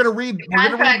 Yeah, we're going to read the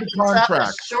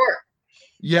contract. Short.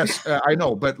 Yes, I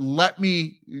know, but let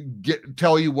me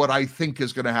tell you what I think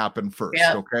is going to happen first,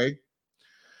 okay?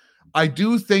 I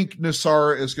do think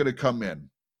NESARA is going to come in,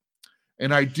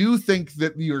 and I do think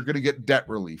that you're going to get debt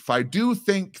relief. I do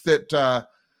think that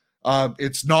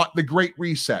it's not the Great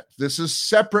Reset. This is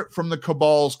separate from the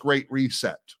Cabal's Great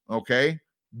Reset, okay?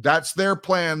 That's their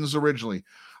plans originally.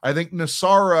 I think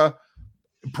NESARA,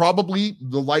 probably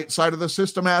the light side of the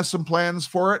system, has some plans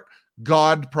for it.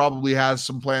 God probably has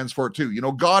some plans for it too.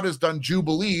 God has done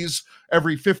jubilees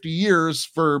every 50 years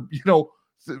for,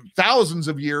 thousands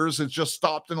of years. It's just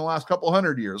stopped in the last couple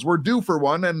hundred years. We're due for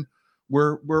one, and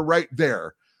we're right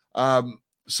there.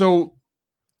 So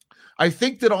I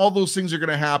think that all those things are going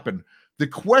to happen. The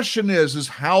question is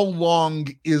how long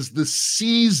is the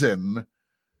season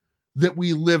that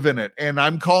we live in it? And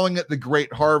I'm calling it the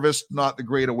Great Harvest, not the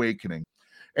Great Awakening.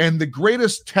 And the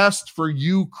greatest test for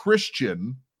you,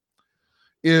 Christian,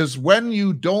 is when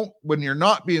you're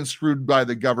not being screwed by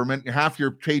the government, half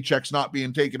your paycheck's not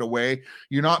being taken away,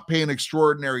 you're not paying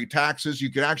extraordinary taxes,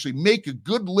 you can actually make a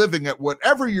good living at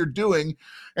whatever you're doing,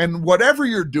 and whatever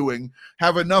you're doing,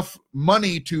 have enough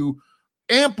money to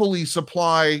amply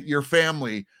supply your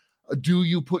family. Do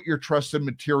you put your trust in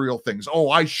material things?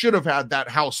 Oh, I should have had that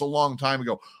house a long time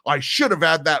ago. I should have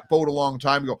had that boat a long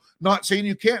time ago. Not saying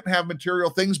you can't have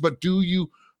material things, but do you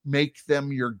make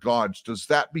them your gods? Does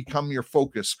that become your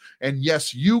focus? And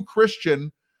yes, you,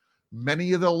 Christian,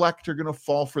 many of the elect are going to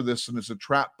fall for this, and it's a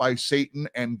trap by Satan,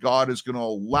 and God is going to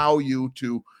allow you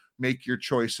to make your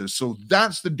choices. So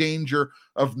that's the danger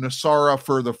of NESARA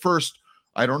for the first,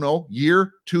 I don't know,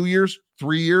 year, 2 years,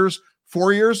 3 years,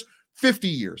 4 years, 50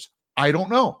 years. I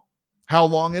don't know how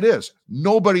long it is.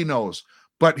 Nobody knows.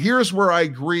 But here's where I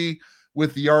agree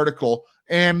with the article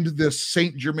and this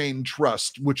Saint Germain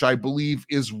Trust, which I believe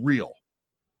is real.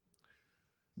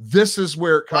 This is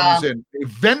where it comes in.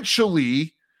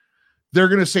 Eventually, they're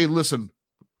going to say, listen,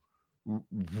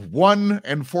 1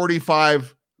 and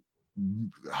 45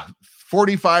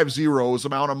 zeros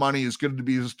amount of money is going to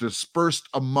be dispersed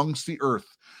amongst the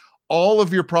earth. All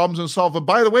of your problems are solved. And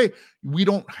by the way, we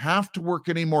don't have to work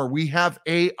anymore. We have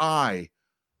AI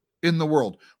in the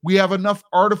world. We have enough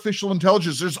artificial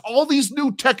intelligence. There's all these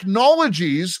new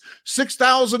technologies,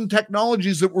 6,000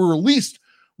 technologies that were released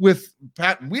with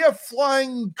patent. We have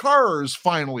flying cars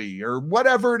finally, or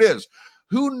whatever it is.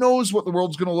 Who knows what the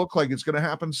world's going to look like? It's going to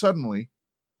happen suddenly.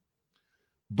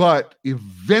 But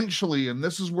eventually, and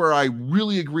this is where I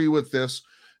really agree with this,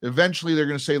 eventually they're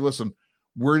going to say, listen,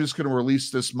 we're just going to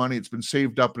release this money. It's been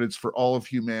saved up, and it's for all of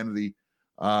humanity.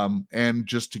 And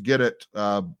just to get it,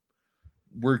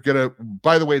 we're going to,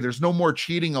 by the way, there's no more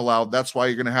cheating allowed. That's why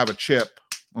you're going to have a chip.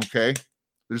 Okay.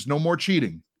 There's no more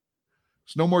cheating.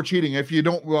 There's no more cheating. If you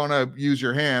don't want to use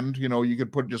your hand, you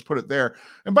could just put it there.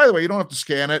 And by the way, you don't have to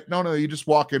scan it. No, you just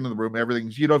walk into the room.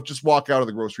 Everything's, you don't just walk out of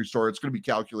the grocery store. It's going to be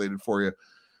calculated for you,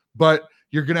 but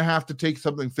you're going to have to take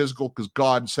something physical because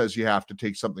God says you have to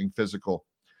take something physical.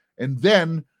 And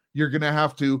then you're going to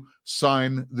have to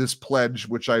sign this pledge,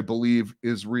 which I believe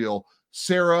is real.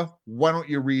 Sarah, why don't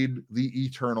you read the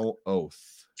eternal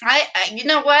oath? You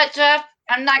know what, Jeff?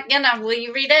 I'm not gonna. Will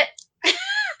you read it?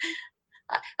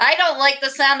 I don't like the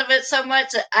sound of it so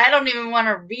much that I don't even want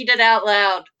to read it out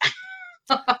loud.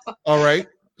 All right.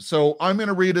 So I'm going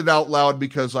to read it out loud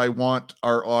because I want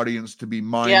our audience to be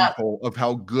mindful of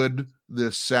how good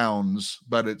this sounds,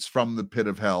 but it's from the pit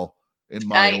of hell, in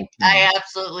my opinion. I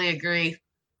absolutely agree.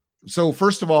 So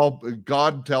first of all,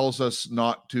 God tells us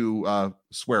not to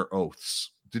swear oaths.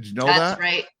 Did you know that? That's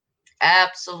right.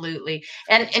 Absolutely.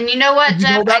 And you know what, Did you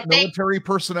know that, military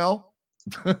personnel?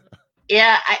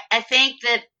 Yeah, I think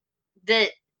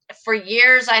that for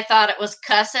years I thought it was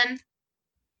cussing.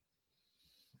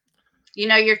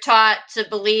 You're taught to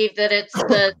believe that it's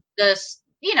the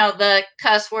the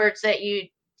cuss words that you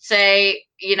say,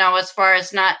 as far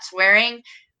as not swearing,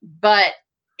 but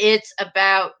it's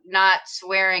about not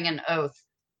swearing an oath.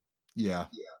 Yeah.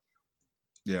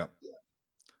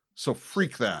 So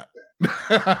freak that.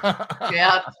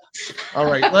 Yeah. All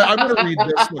right. I'm going to read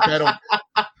this. Look,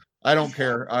 I don't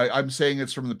care. I'm saying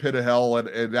it's from the pit of hell,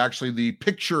 and actually the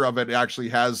picture of it actually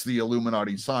has the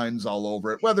Illuminati signs all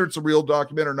over it. Whether it's a real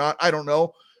document or not, I don't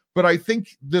know. But I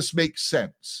think this makes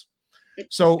sense.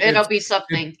 So it'll be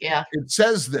something. Yeah. It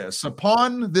says this: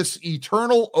 upon this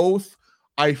eternal oath,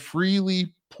 I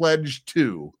freely pledge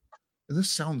to, and this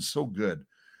sounds so good,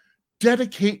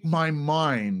 dedicate my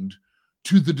mind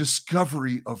to the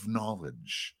discovery of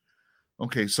knowledge.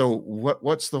 Okay, so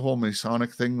what's the whole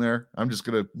Masonic thing there? I'm just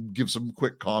going to give some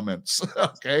quick comments.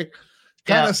 Okay,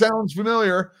 kind of sounds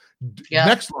familiar. Yeah.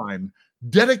 Next line: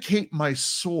 dedicate my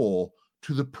soul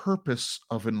to the purpose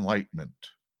of enlightenment.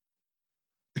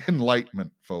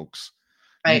 Enlightenment, folks.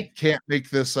 Right. You can't make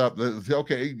this up.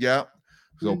 Okay, yeah.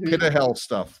 So pit of hell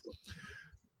stuff.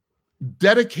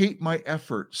 Dedicate my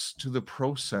efforts to the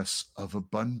process of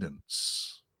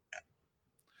abundance.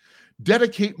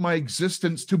 Dedicate my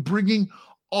existence to bringing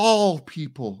all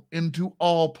people into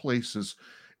all places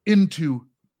into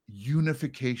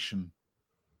unification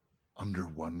under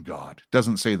one God.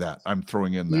 Doesn't say that. I'm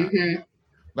throwing in that.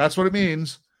 That's what it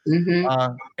means.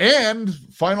 And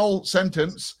final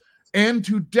sentence, and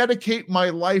to dedicate my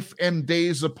life and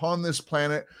days upon this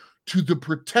planet to the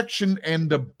protection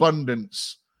and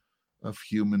abundance of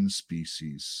human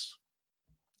species.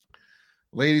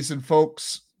 Ladies and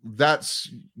folks, that's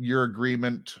your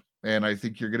agreement, and I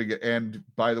think you're going to get, and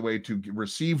by the way, to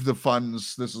receive the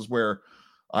funds, this is where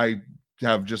I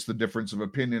have just the difference of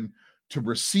opinion. To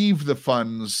receive the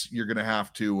funds, you're going to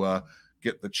have to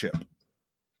get the chip.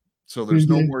 So there's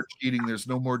no more cheating, there's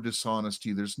no more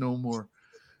dishonesty, there's no more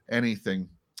anything.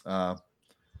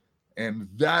 And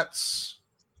that's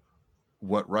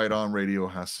what Right On Radio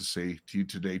has to say to you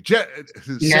today.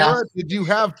 Sarah, did you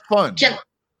have fun?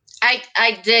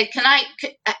 I did.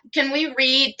 Can we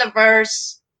read the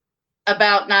verse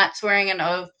about not swearing an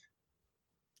oath?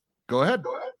 Go ahead.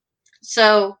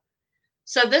 So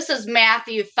this is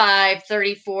Matthew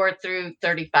 5:34 through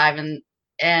 35,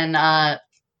 and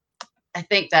I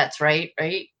think that's right?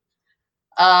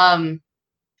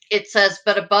 It says,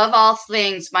 but above all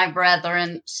things, my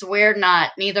brethren, swear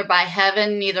not, neither by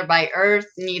heaven, neither by earth,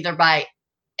 neither by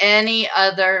any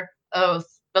other oath,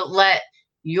 but let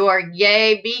your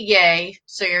yea be yea,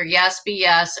 so your yes be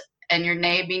yes, and your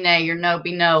nay be nay, your no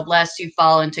be no, lest you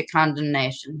fall into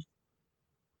condemnation.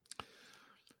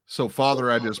 So,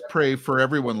 Father, I just pray for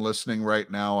everyone listening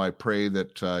right now. I pray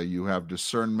that you have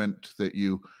discernment, that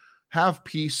you have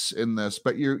peace in this,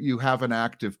 but you have an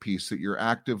active peace, that you're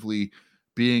actively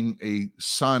being a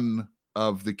son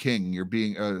of the King. You're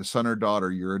being a son or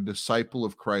daughter. You're a disciple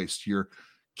of Christ. You're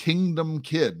kingdom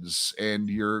kids, and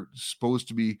you're supposed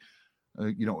to be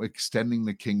extending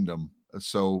the kingdom.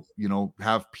 So,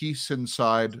 have peace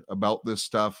inside about this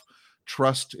stuff.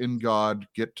 Trust in God,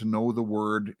 get to know the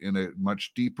word in a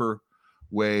much deeper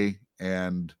way,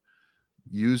 and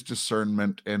use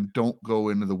discernment, and don't go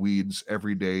into the weeds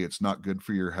every day. It's not good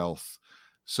for your health.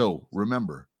 So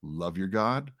remember, love your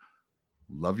God,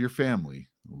 love your family,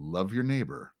 love your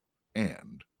neighbor,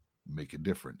 and make a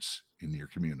difference in your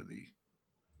community.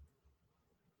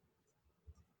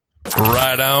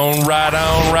 Right on, right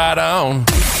on, right on.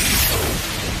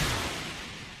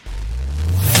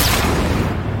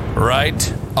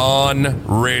 Right On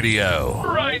Radio.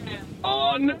 Right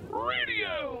On